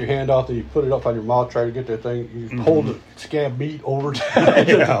wash your hand off, and you put it up on your mouth, try to get that thing. You hold the scab meat over to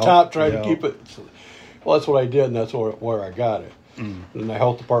the top, try to keep it. Well, that's what I did, and that's where I got it. And the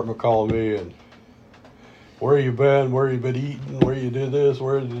health department called me, and where you been? Where you been eating? Where you did this?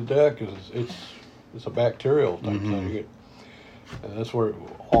 Where you did that? Because it's a bacterial type thing. And that's where it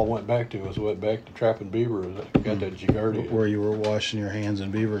all went back to. Went back to trapping beaver. Got that Giardia. Where you were washing your hands in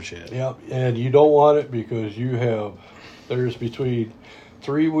beaver shit. Yeah, and you don't want it because there's between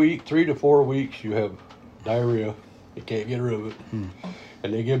 3 to 4 weeks you have diarrhea. You can't get rid of it.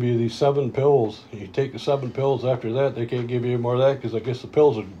 And they give you these 7 pills. You take the 7 pills. After that, they can't give you any more of that because I guess the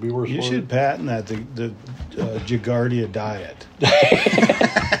pills would be worse. You should patent that, the Giardia diet.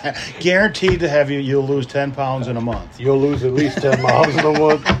 Guaranteed to have you'll lose 10 pounds in a month. You'll lose at least 10 pounds in a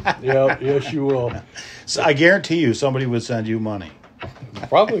month. Yeah, yes, you will. So I guarantee you somebody would send you money.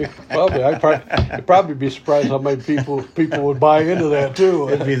 Probably. You'd probably be surprised how many people would buy into that too.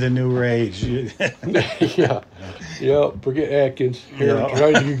 It'd be the new rage. Yeah. Forget Atkins. Here,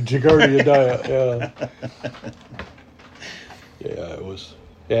 try the Giardia diet. Yeah, it was.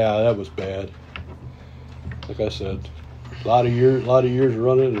 Yeah, that was bad. Like I said, a lot of years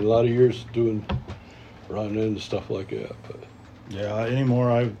running, and a lot of years running into stuff like that. But Yeah,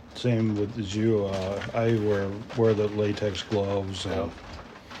 anymore. Same with as you. I wear the latex gloves. And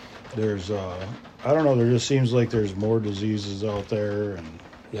there's I don't know. There just seems like there's more diseases out there, and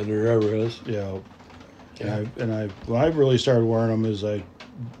than there ever is. yeah. And when I really started wearing them is I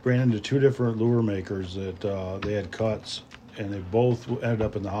ran into two different lure makers that they had cuts, and they both ended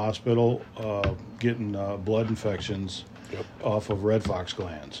up in the hospital getting blood infections off of red fox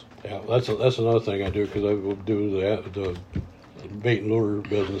glands. Yeah, that's another thing I do, because I will do the bait and lure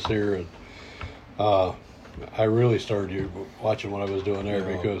business here, and I really started watching what I was doing there,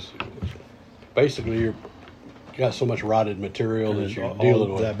 because basically you got so much rotted material that you're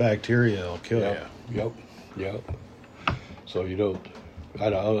dealing with. That bacteria will kill you. Yep. So you don't. I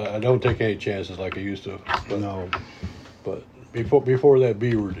don't take any chances like I used to. But, No. But before that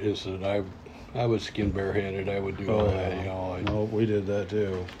beaver incident, I would skin barehanded. I would do all that. No, we did that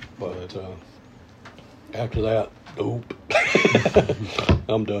too. But after that, nope.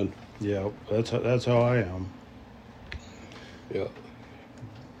 I'm done. Yeah, that's how I am. Yeah.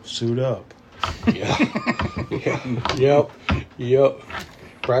 Suit up. Yep.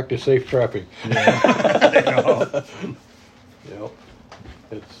 Practice safe trapping. Yeah. Yep.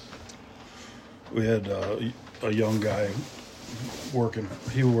 We had a young guy working.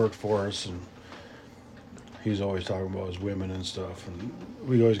 He worked for us, and he's always talking about his women and stuff. And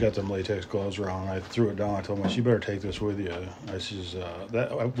we always got them latex gloves around. I threw it down. I told him, "You better take this with you." I says,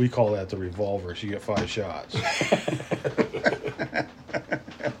 "That we call that the revolver. So you get 5 shots."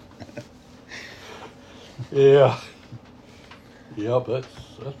 Yeah. Yep. That's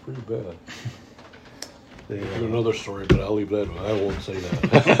pretty bad. Another story, but I'll leave that. I won't say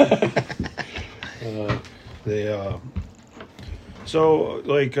that. So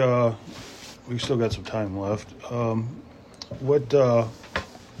like we still got some time left.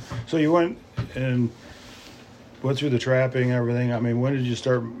 So you went through the trapping and everything. I mean, when did you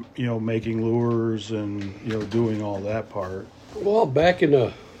start, making lures and, doing all that part? Well, back in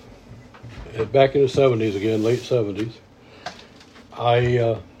the 70s again, late 70s,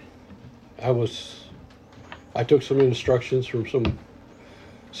 I took some instructions from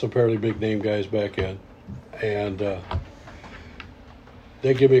some fairly big name guys back then, and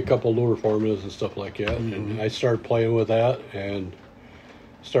they give me a couple lure formulas and stuff like that, mm-hmm. and I started playing with that, and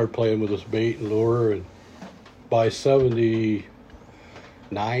started playing with this bait and lure, and by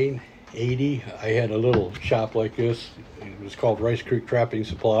 79, 80, I had a little shop like this. It was called Rice Creek Trapping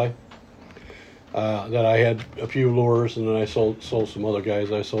Supply. That I had a few lures, and then I sold some other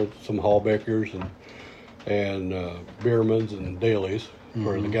guys. I sold some Hallbeckers and Biermans and Dailies, mm-hmm.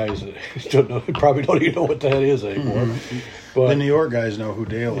 for the guys that probably don't even know what that is anymore. Mm-hmm. But the New York guys know who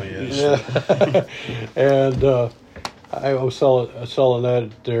Daily is. Yeah. And I was selling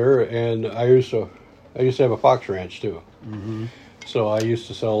that there, and I used to have a fox ranch too. Mm-hmm. So I used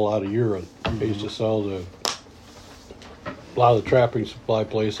to sell a lot of urine. Mm-hmm. I used to sell a lot of the trapping supply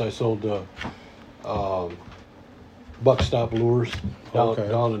place. I sold buck stop lures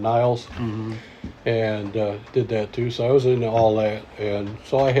down in Niles, mm-hmm. and did that too. So I was into all that, and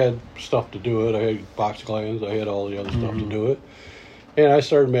so I had stuff to do it. I had box glands. I had all the other mm-hmm. stuff to do it, and I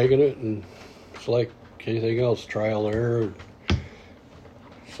started making it. And it's like anything else, trial error.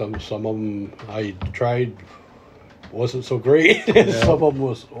 Some of them I tried wasn't so great, and some of them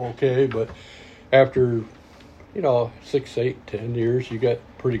was okay. But after 6, 8, 10 years, you got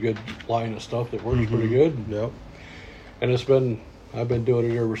pretty good line of stuff that works mm-hmm. pretty good. Yep. And I've been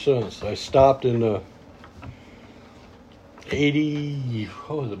doing it ever since. I stopped in about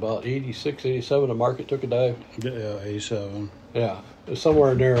 86, 87, the market took a dive. Yeah, 87. Yeah,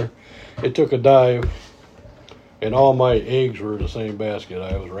 somewhere in there, it took a dive, and all my eggs were in the same basket.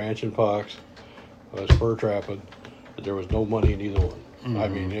 I was ranching fox, I was fur trapping, but there was no money in either one. Mm-hmm. I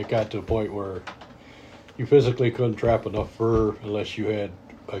mean, it got to a point where you physically couldn't trap enough fur unless you had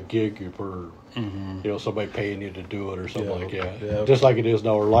a gig for mm-hmm. Somebody paying you to do it or something like that. Yeah. Just like it is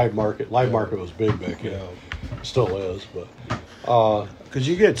now. Or live market market was big back then. Still is, but because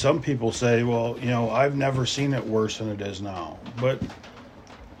you get some people say, well, I've never seen it worse than it is now. But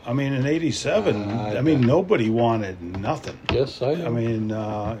I mean, in '87, nobody wanted nothing. Yes, I know.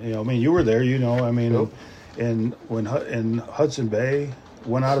 I mean, you were there. In Hudson Bay,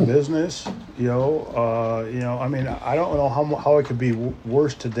 went out of business. I mean, I don't know how it could be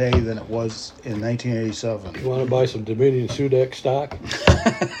worse today than it was in 1987. You want to buy some Dominion Sudeck stock?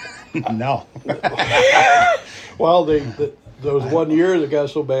 No. Well, there was 1 year that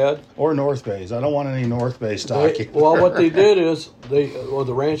got so bad. Or North Bays. I don't want any North Bay stock. Well, what they did is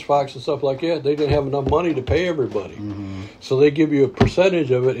the ranch fox and stuff like that, they didn't have enough money to pay everybody. Mm-hmm. So they give you a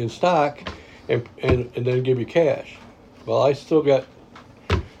percentage of it in stock and then give you cash. Well, I still got,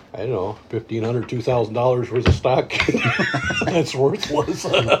 I don't know, $1,500, $2,000 worth of stock. That's worthless.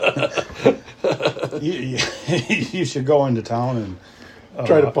 You should go into town and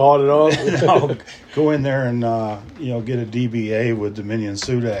try to pawn it off. No, go in there and get a DBA with Dominion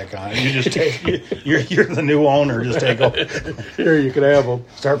Sudeck on it. You just take you're the new owner. Just take over. Here, you can have them.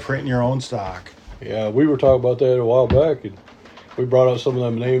 Start printing your own stock. Yeah, we were talking about that a while back, and we brought out some of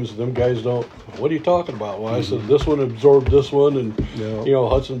them names, and them guys don't. What are you talking about? Well, I said this one absorbed this one, and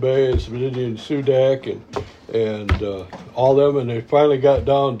Hudson Bay and Dominion Sudeck and all them, and they finally got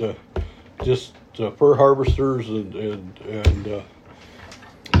down to just fur harvesters and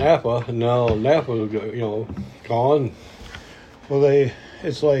Napa, and now Napa, gone. Well,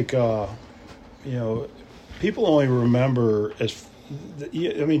 it's like, people only remember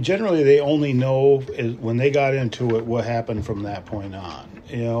generally they only know when they got into it what happened from that point on,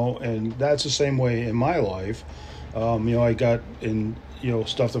 and that's the same way in my life. I got in,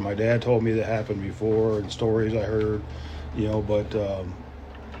 stuff that my dad told me that happened before and stories I heard, but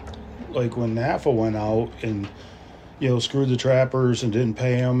like when NAFA went out and screwed the trappers and didn't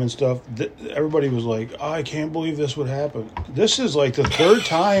pay them and stuff, everybody was like, oh, I can't believe this would happen. This is like the third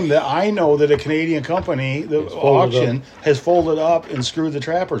time that I know that a Canadian company, the auction, has folded up and screwed the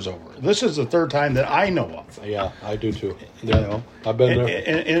trappers over. This is the third time that I know of. Yeah, I do too. Yeah, I've been there.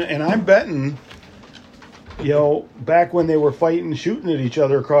 And I'm betting, back when they were fighting, shooting at each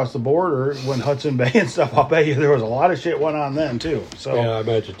other across the border, when Hudson Bay and stuff, I'll bet you there was a lot of shit went on then too. So yeah, I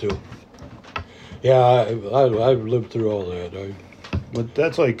bet you too. Yeah, I've lived through all that. But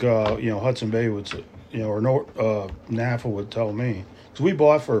that's like, Hudson Bay would say, or NAFA would tell me. Because we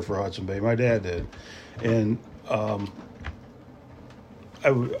bought fur for Hudson Bay. My dad did. And I'd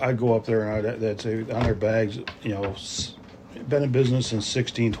go up there and they'd say on their bags, been in business since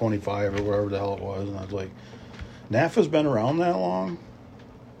 1625 or whatever the hell it was. And I was like, NAFA's been around that long?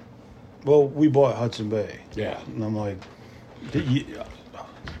 Well, we bought Hudson Bay. Yeah. And I'm like,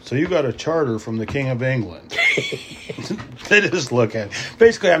 so you got a charter from the King of England. They just look at it.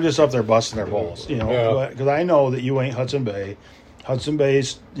 Basically, I'm just up there busting their balls, because I know that you ain't Hudson Bay. Hudson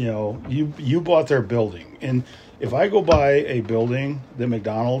Bay's, you bought their building. And if I go buy a building that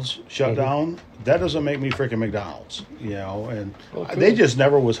McDonald's shut down, that doesn't make me freaking McDonald's, and they just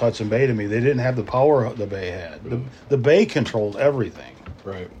never was Hudson Bay to me. They didn't have the power the Bay had. The Bay controlled everything.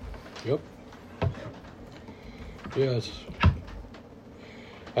 Right. Yep. Yes.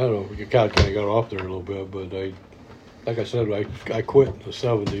 I don't know. We kind of got off there a little bit, but like I said, I quit in the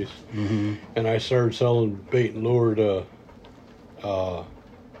 70s, and I started selling bait and lure to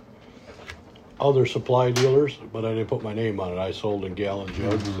other supply dealers, but I didn't put my name on it. I sold in gallon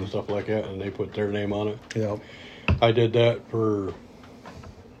jugs and stuff like that, and they put their name on it. Yeah. I did that for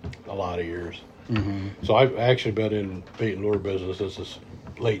a lot of years. So I've actually been in bait and lure business since the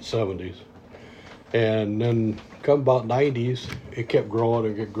late 70s. And then come about 90s, it kept growing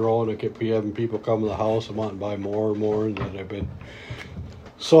and kept having people come to the house and wanting to buy more and more. And then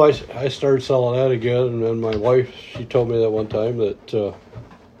so I started selling that again. And then my wife, she told me that one time that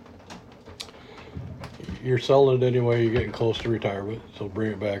you're selling it anyway, you're getting close to retirement, so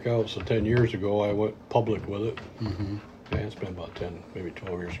bring it back out. So 10 years ago, I went public with it. Yeah, it's been about 10, maybe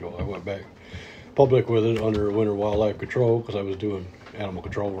 12 years ago. I went back public with it under Winter Wildlife Control because I was doing animal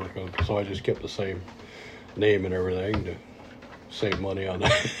control work. So I just kept the same name and everything to save money on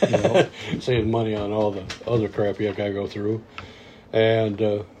that. Save money on all the other crap you got to go through. And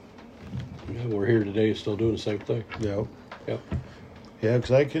we're here today still doing the same thing. Yep. Yeah,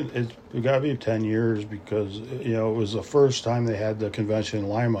 because it got to be 10 years because, it was the first time they had the convention in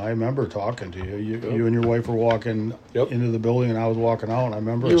Lima. I remember talking to you. You and your wife were walking into the building and I was walking out, and I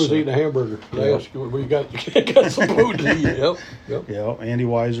remember... You was eating a hamburger. I asked you, we got some food to eat. Yep. Yeah, Andy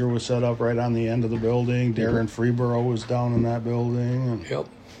Weiser was set up right on the end of the building. Darren Freeborough was down in that building. And, Yep.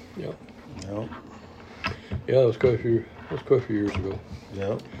 Yep. Yeah, that was quite a few years ago.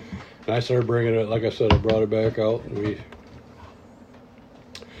 Yep. And I started bringing it, like I said, I brought it back out, and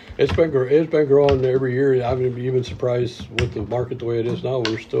it's been growing every year. I'm even surprised with the market the way it is now.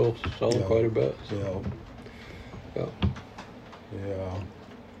 We're still selling quite a bit. So. Yeah.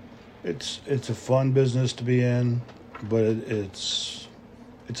 It's a fun business to be in, but it's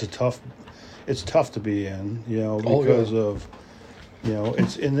it's tough to be in, because of,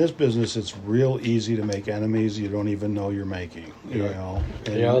 it's in this business. It's real easy to make enemies you don't even know you're making.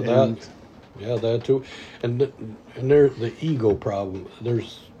 That too, and there's the ego problem.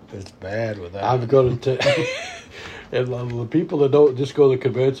 It's bad with that. I've got to, and the people that don't just go to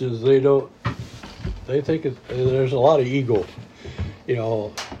conventions, they think there's a lot of ego.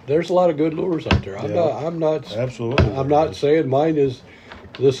 There's a lot of good lures out there. I'm not absolutely. I'm not saying mine is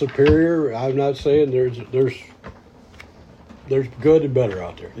the superior. I'm not saying there's good and better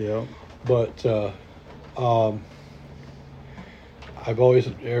out there. Yeah. But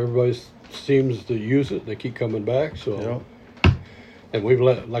everybody seems to use it. They keep coming back. So,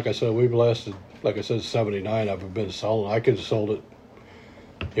 and like I said, like I said, 79. I've been selling. I could have sold it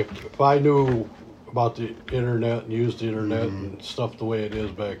if I knew about the internet and used the internet and stuff the way it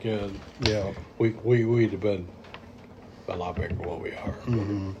is back then. Yeah, we'd have been a lot bigger than what we are.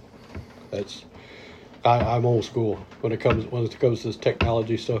 Mm-hmm. I'm old school when it comes to this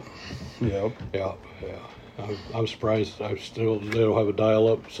technology stuff. Yep. Yeah. I'm surprised they don't have a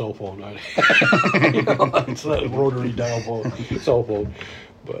dial-up cell phone. It's not a rotary cell phone.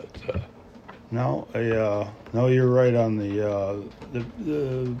 But no, you're right on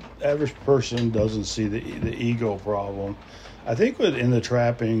the average person doesn't see the ego problem. I think in the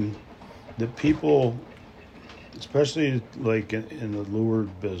trapping, the people, especially like in the lure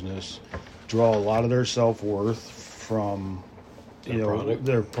business, draw a lot of their self-worth from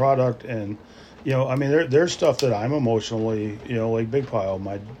their product. And there's stuff that I'm emotionally, like Big Pile,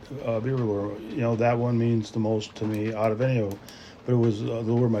 my beaver lure, that one means the most to me out of any of them. But it was the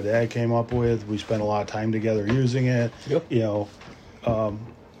lure my dad came up with. We spent a lot of time together using it. Yep.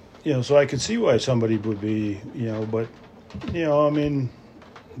 So I could see why somebody would be, but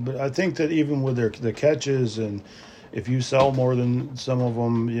I think that even with the catches, and if you sell more than some of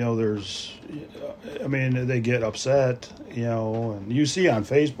them, they get upset, and you see on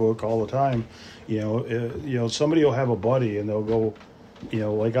Facebook all the time, somebody will have a buddy and they'll go,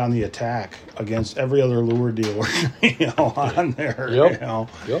 like on the attack against every other lure dealer, on there,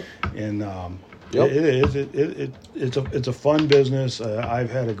 Yep. And it's a fun business.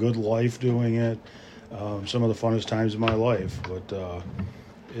 I've had a good life doing it. Some of the funnest times of my life, but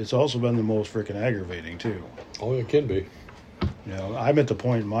it's also been the most freaking aggravating too. Oh, it can be. I'm at the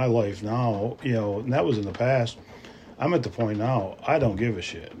point in my life now, and that was in the past. I'm at the point now, I don't give a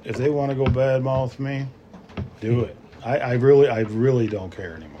shit. If they want to go badmouth me, do it. I really don't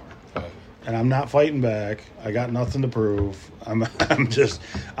care anymore. Right. And I'm not fighting back. I got nothing to prove. I'm just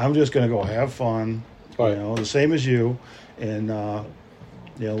gonna go have fun, right. The same as you, and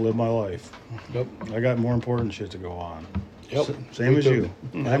live my life. Yep. I got more important shit to go on. Yep. Same as you.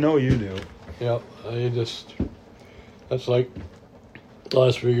 I know you do. Yep. That's like the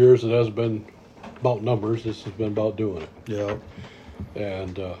last few years. It hasn't been about numbers. This has been about doing it. Yeah.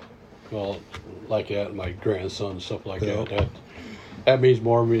 And like that, my grandson, stuff like that means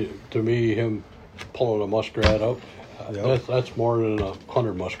more to me. Him pulling a muskrat up. That's more than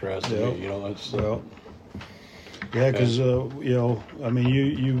 100 muskrats to me. That's. Yeah, because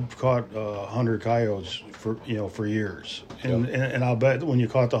you caught 100 coyotes for years, and I'll bet when you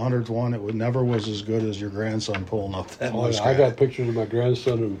caught the 100th one, it never was as good as your grandson pulling up that muskrat. I got pictures of my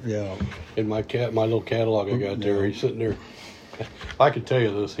grandson in my little catalog I got there. He's sitting there. I can tell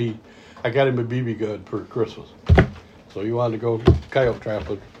you this. I got him a BB gun for Christmas, so he wanted to go coyote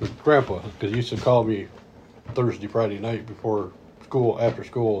trapping with Grandpa because he used to call me Thursday, Friday night before school, after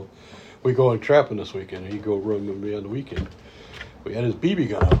school. We go and trapping this weekend, and he'd go run with me on the weekend. We had his BB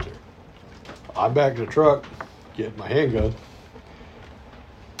gun out there. I'm back in the truck, getting my handgun.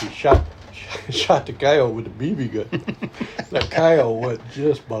 He shot the coyote with the BB gun. That coyote went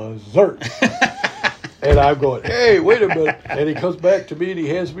just berserk. And I'm going, hey, wait a minute. And he comes back to me, and he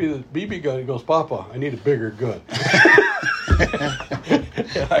hands me the BB gun. He goes, Papa, I need a bigger gun.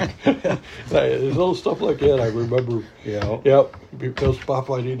 There's little stuff like that I remember. Yep, because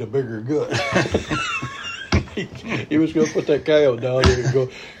Papa, I need a bigger gun. he was going to put that coyote down there and go,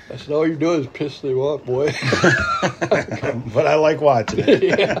 I said, all you're doing is pissing him off, boy. But I like watching it.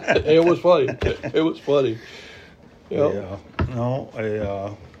 Yeah, it was funny. It was funny. Yep. Yeah.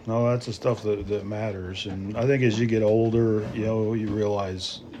 No, that's the stuff that matters. And I think as you get older, you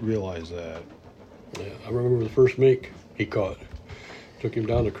realize that. Yeah, I remember the first mink he caught. Took him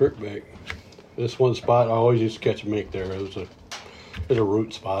down the creek bank. This one spot, I always used to catch a mink there. It was a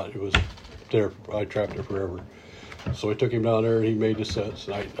root spot. It was there. I trapped it forever. So I took him down there, and he made the sets.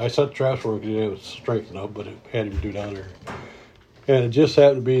 And I set traps for him because he didn't have strength enough, but it had him do down there. And it just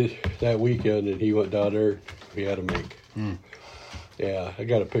happened to be that weekend, and he went down there. He had a mink. Yeah, I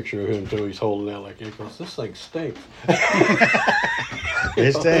got a picture of him too. He's holding that like he goes, "This thing stinks."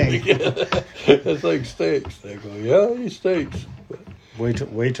 It stinks. This thing stinks. They go, "Yeah, he stinks." Wait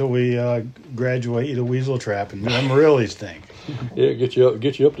till we graduate you to weasel trap, and them really stink. Yeah, get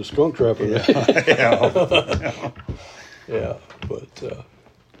you up to skunk trapping. Yeah. Yeah, but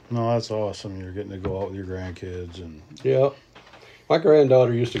No, that's awesome. You're getting to go out with your grandkids, and yeah, my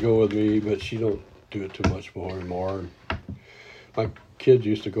granddaughter used to go with me, but she don't do it too much more anymore. My kids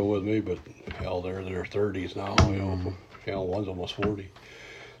used to go with me, but hell, they're in their 30s now. One's almost 40,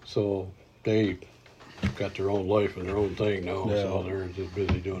 so they got their own life and their own thing now. Yeah. So they're just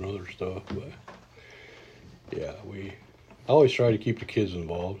busy doing other stuff. But yeah, I always try to keep the kids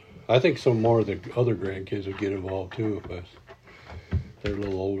involved. I think some more of the other grandkids would get involved too if they're a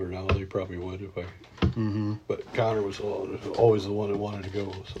little older now. They probably would if I. mm-hmm. But Connor was always the one that wanted to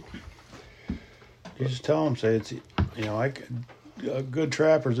go. So You just tell them, say it's, a good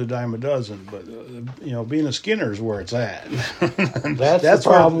trapper's a dime a dozen, but being a Skinner's where it's at. that's the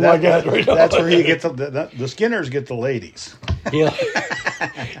problem I got right now. That's where you get the Skinners get the ladies.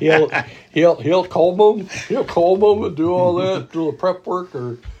 He'll comb them. He'll comb them and do all that, do the prep work,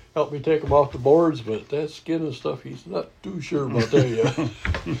 or help me take them off the boards. But that skin and stuff, he's not too sure about that yet.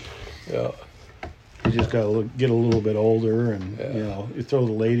 Yeah. You just got to get a little bit older, and you throw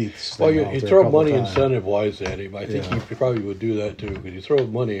the ladies. Well, you throw money incentive wise at him. I think he probably would do that too. Because you throw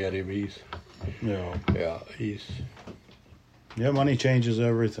money at him, he's money changes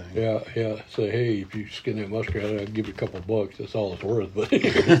everything. Yeah. Say, hey, if you skin that muskrat, I'll give you a couple bucks. That's all it's worth. But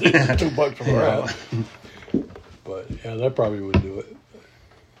it's $2 for a rat. But yeah, that probably would do it.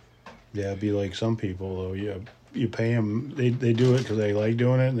 Yeah, it'd be like some people though. You pay them, they do it because they like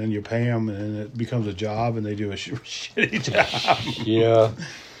doing it, and then you pay them, and then it becomes a job, and they do a shitty job. Yeah.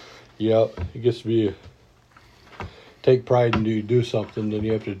 It gets to be take pride in do something, then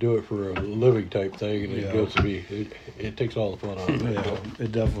you have to do it for a living type thing, and it gets to be it takes all the fun out of it. Yeah,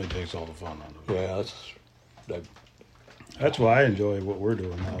 it definitely takes all the fun out of it. Yeah, that's why I enjoy what we're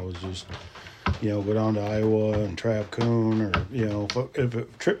doing now. Is just go down to Iowa and trap coon, or if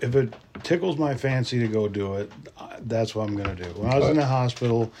it tickles my fancy to go do it, that's what I'm gonna do. When I was in the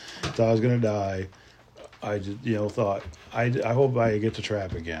hospital, thought I was gonna die, I just thought I hope I get to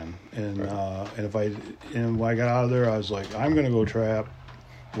trap again, and when I got out of there, I was like, I'm gonna go trap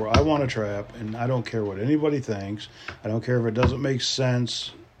where I want to trap, and I don't care what anybody thinks. I don't care if it doesn't make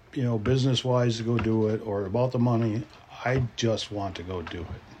sense, business wise to go do it, or about the money. I just want to go do it.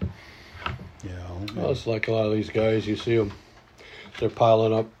 Well, it's like a lot of these guys. You see them; they're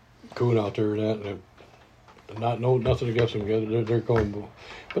piling up coon out there and that. Nothing against them. They're going,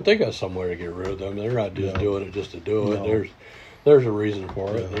 but they got somewhere to get rid of them. They're not just doing it just to do it. No. There's a reason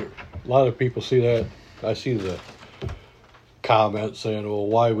for it. A lot of people see that. I see the comments saying, "Well,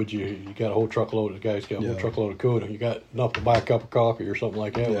 why would you got a whole truckload of guys got a whole truckload of coon? You got enough to buy a cup of coffee or something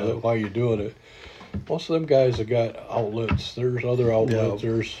like that. Yeah. Why are you doing it?" Most of them guys have got outlets. There's other outlets.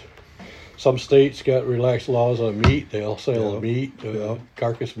 There's some states got relaxed laws on meat. They'll sell meat,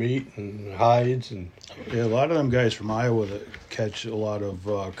 carcass meat, and hides. And a lot of them guys from Iowa that catch a lot of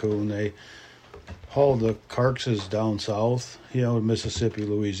coon, they haul the carcasses down south, Mississippi,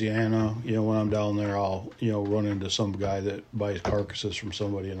 Louisiana. When I'm down there, I'll, run into some guy that buys carcasses from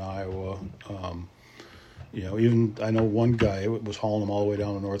somebody in Iowa. Even I know one guy was hauling them all the way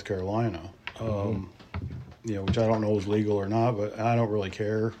down to North Carolina. Which I don't know is legal or not, but I don't really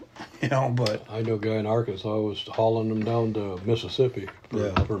care, but I know a guy in Arkansas was hauling them down to Mississippi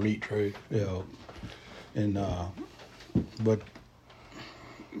for meat trade. And but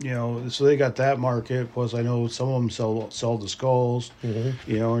so they got that market. Plus, I know some of them sell the skulls, and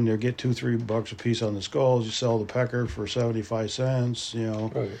they get $2-3 a piece on the skulls. You sell the pecker for 75 cents,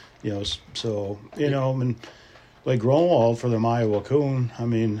 Right. So and like Grunwald for the Iowa coon. I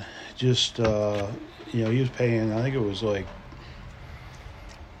mean, just he was paying. I think it was like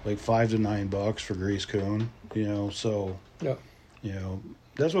 $5 to $9 for grease coon. So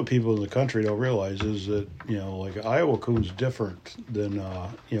that's what people in the country don't realize is that like Iowa coon's different than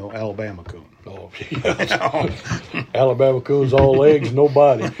Alabama coon. Oh, Alabama coons all legs, no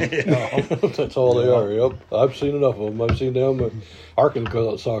body. That's all they are. Yep, I've seen enough of them. I've seen them.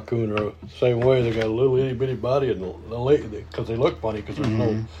 Arkansas coon are the same way. They got a little itty bitty body, and the leg because they look funny because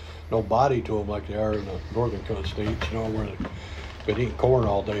there's no body to them like they are in the northern kind of states. Where they've been eating corn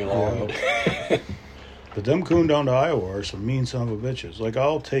all day long. Yeah. But them coon down to Iowa are some mean son of a bitches. Like,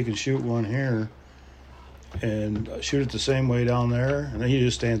 I'll take and shoot one here and shoot it the same way down there, and then he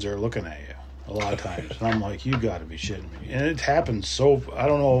just stands there looking at you a lot of times. And I'm like, you got to be shitting me. And it happens I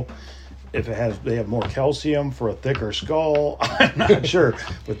don't know, they have more calcium for a thicker skull. I'm not sure,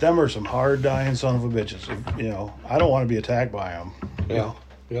 but them are some hard dying son of a bitches. You know, I don't want to be attacked by them. Yeah,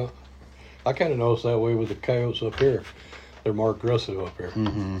 yeah. I kind of noticed that way with the coyotes up here. They're more aggressive up here.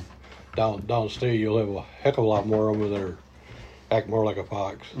 Mm-hmm. Downstate, you'll have a heck of a lot more of them that act more like a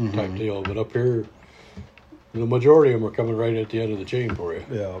fox type deal. But up here, the majority of them are coming right at the end of the chain for you.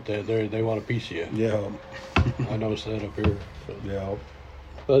 Yeah. They want a piece of you. Yeah. I noticed that up here. So. Yeah.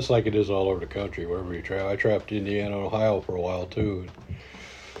 That's like it is all over the country, wherever you trap. I trapped Indiana and Ohio for a while, too.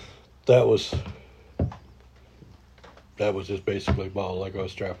 That was just basically about like I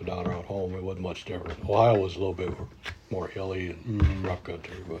was trapping down around home. It wasn't much different. Ohio was a little bit more hilly and rough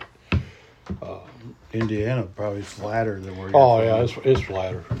country, but Indiana probably flatter than where you're from. it's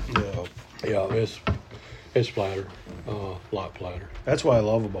flatter. Yeah. Yeah, it's flatter, a lot flatter. That's what I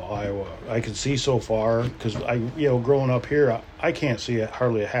love about Iowa. I can see so far because growing up here, I can't see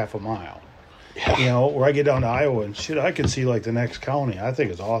hardly a half a mile. Yeah. You know, where I get down to Iowa and shit, I can see like the next county. I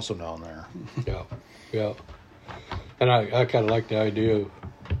think it's awesome down there. Yeah. And I kind of like the idea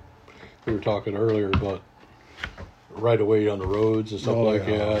we were talking earlier about right away on the roads and stuff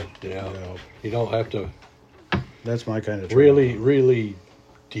that. Yeah. You don't have to That's my kind of trip. really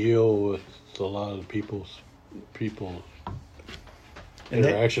deal with a lot of people's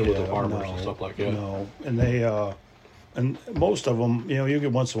interaction with the farmers and stuff like that. No, and they and most of them, you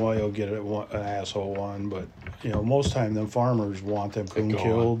get once in a while you'll get an asshole one, but most time them farmers want them coon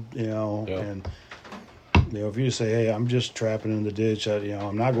killed, and if you say, hey, I'm just trapping in the ditch,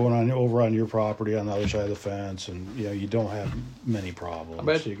 I'm not going over on your property on the other side of the fence, and you don't have many problems. I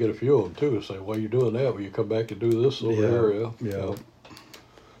imagine you get a few of them too. Say, why are you doing that? Well, you come back and do this over here. Yeah.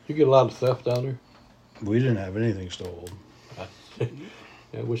 You get a lot of theft down there. We didn't have anything stolen.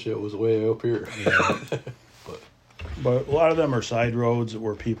 I wish it was way up here. Yeah. But a lot of them are side roads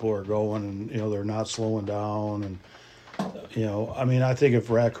where people are going, and they're not slowing down. And I think if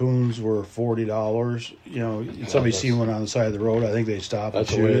raccoons were $40, somebody see one on the side of the road, I think they stop and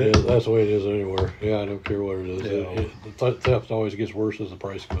shoot it. That's the way it is anywhere. Yeah, I don't care what it is. Yeah. The theft always gets worse as the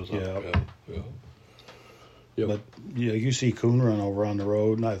price goes up. Yeah. Yep. But you see coon run over on the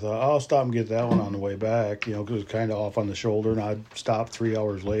road, and I thought, I'll stop and get that one on the way back, because it was kind of off on the shoulder, and I'd stop 3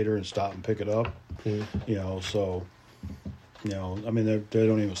 hours later and stop and pick it up. So, they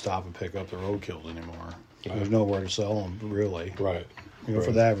don't even stop and pick up the roadkills anymore. Right. There's nowhere to sell them, really. Right.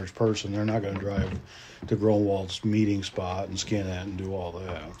 For the average person, they're not going to drive to Grunwald's meeting spot and skin it and do all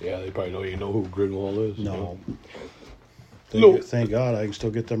that. Yeah, they probably don't even know who Grunwald is. No. Thank God I can still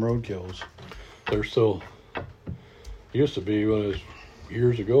get them roadkills. They're still... Used to be when it was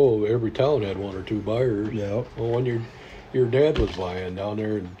years ago, every town had one or two buyers. Yeah. Well, when your dad was buying down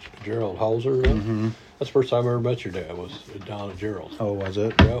there in Gerald Hauser, that's the first time I ever met your dad was down at Gerald's. Oh, was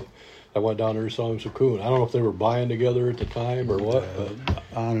it? Yep. I went down there and saw him some coon. I don't know if they were buying together at the time or what. But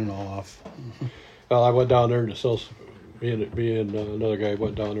on and off. Well, I went down there to sell some. Me and another guy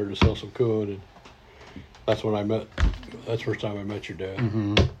went down there to sell some coon, and that's when I met. That's the first time I met your dad.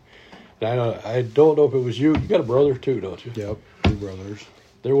 Mm-hmm. I don't know if it was you. You got a brother too, don't you? Yep, 2 brothers.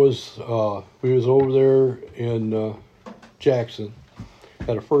 There was, we was over there in Jackson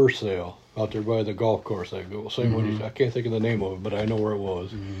at a fur sale out there by the golf course. Same one. I can't think of the name of it, but I know where it was.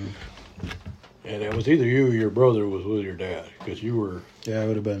 Mm-hmm. And it was either you or your brother was with your dad, because you were. Yeah, it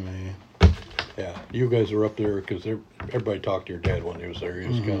would have been me. Yeah, you guys were up there because everybody talked to your dad when he was there. He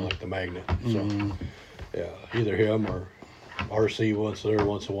was kind of like the magnet. So, yeah, either him or RC once in a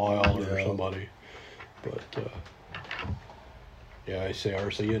while or somebody. But I say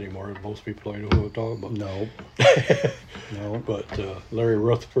RC anymore. Most people don't know who I'm talking about. No. No. But Larry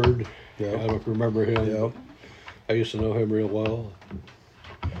Rutherford, I don't know if you remember him. Yep. I used to know him real well.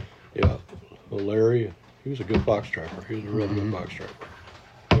 Yeah, well, Larry, he was a good box trapper. He was a real good box trapper.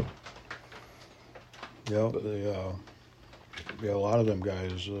 Yep. A lot of them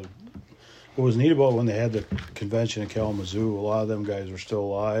guys. What was neat about when they had the convention in Kalamazoo, a lot of them guys were still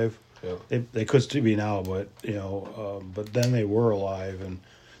alive. Yeah. They could still be now, but but then they were alive, and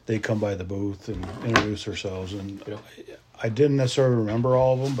they'd come by the booth and introduce themselves. And I didn't necessarily remember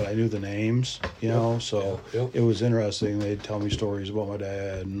all of them, but I knew the names. So it was interesting. They'd tell me stories about my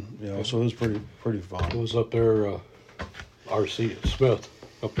dad, and so it was pretty fun. It was up there, R.C. Smith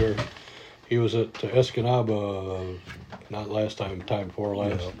up there. He was at Escanaba, not last time before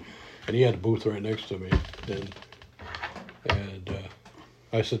last. Yeah. And he had a booth right next to me. And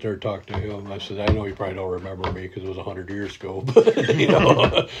I sit there and talk to him. I said, I know you probably don't remember me because it was 100 years ago.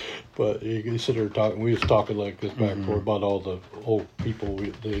 But, but he sit there talking. We was talking like this back and forth about all the old people,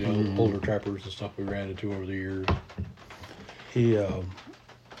 the older trappers and stuff we ran into over the years.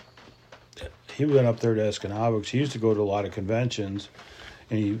 he went up there to Escanaba because he used to go to a lot of conventions,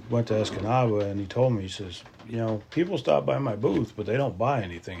 and he went to Escanaba and he told me, he says, you know, people stop by my booth, but they don't buy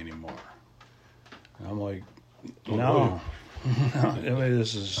anything anymore. And I'm like, no. I mean,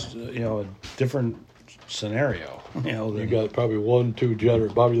 this is, you know, a different scenario. You know, You got probably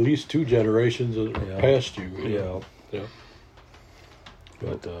probably at least 2 generations past you. Yeah.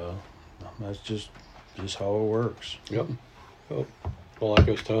 But that's just how it works. Yep. Well, like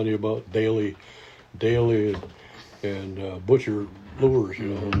I was telling you about daily and butcher lures, you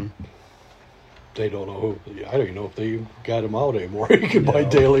know. Mm-hmm. They don't know I don't even know if they got them out anymore. You can buy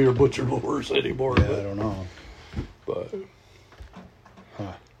daily or butcher lures anymore. Yeah, I don't know. But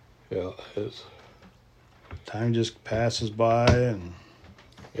yeah, it's time just passes by, and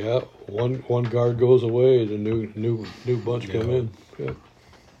one guard goes away, the new bunch come in. Yeah.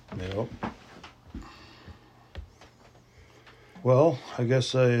 Yep. Well, I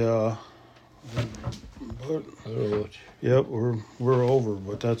guess but, I don't know what yep, we're over,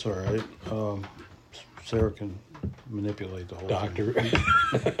 but that's all right. Sarah can manipulate the whole doctor.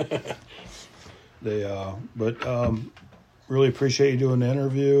 thing. Really appreciate you doing the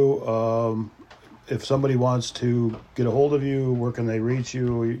interview. If somebody wants to get a hold of you, where can they reach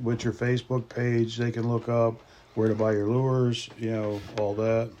you? What's your Facebook page? They can look up where to buy your lures, you know, all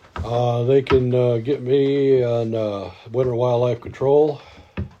that. They can get me on Winter Wildlife Control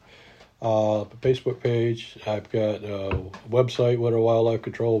Facebook page. I've got a website, Winter Wildlife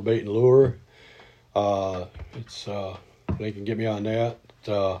Control Bait and Lure. It's they can get me on that.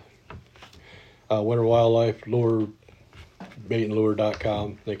 Winter Wildlife Lure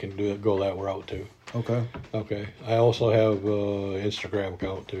baitandlure.com. They can go that route too. Okay. I also have Instagram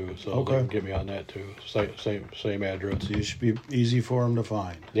account too, so they Okay. can get me on that too. Same address. So you should be easy for them to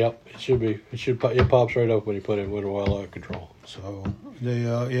find. Yep, it should be. It pops right up when you put in Winter Wildlife Control. So they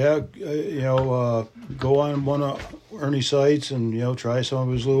go on one of Ernie's sites and, you know, try some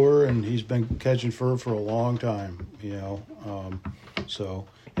of his lure, and he's been catching fur for a long time, you know. So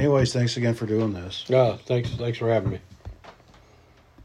anyways, thanks again for doing this. Yeah, thanks for having me.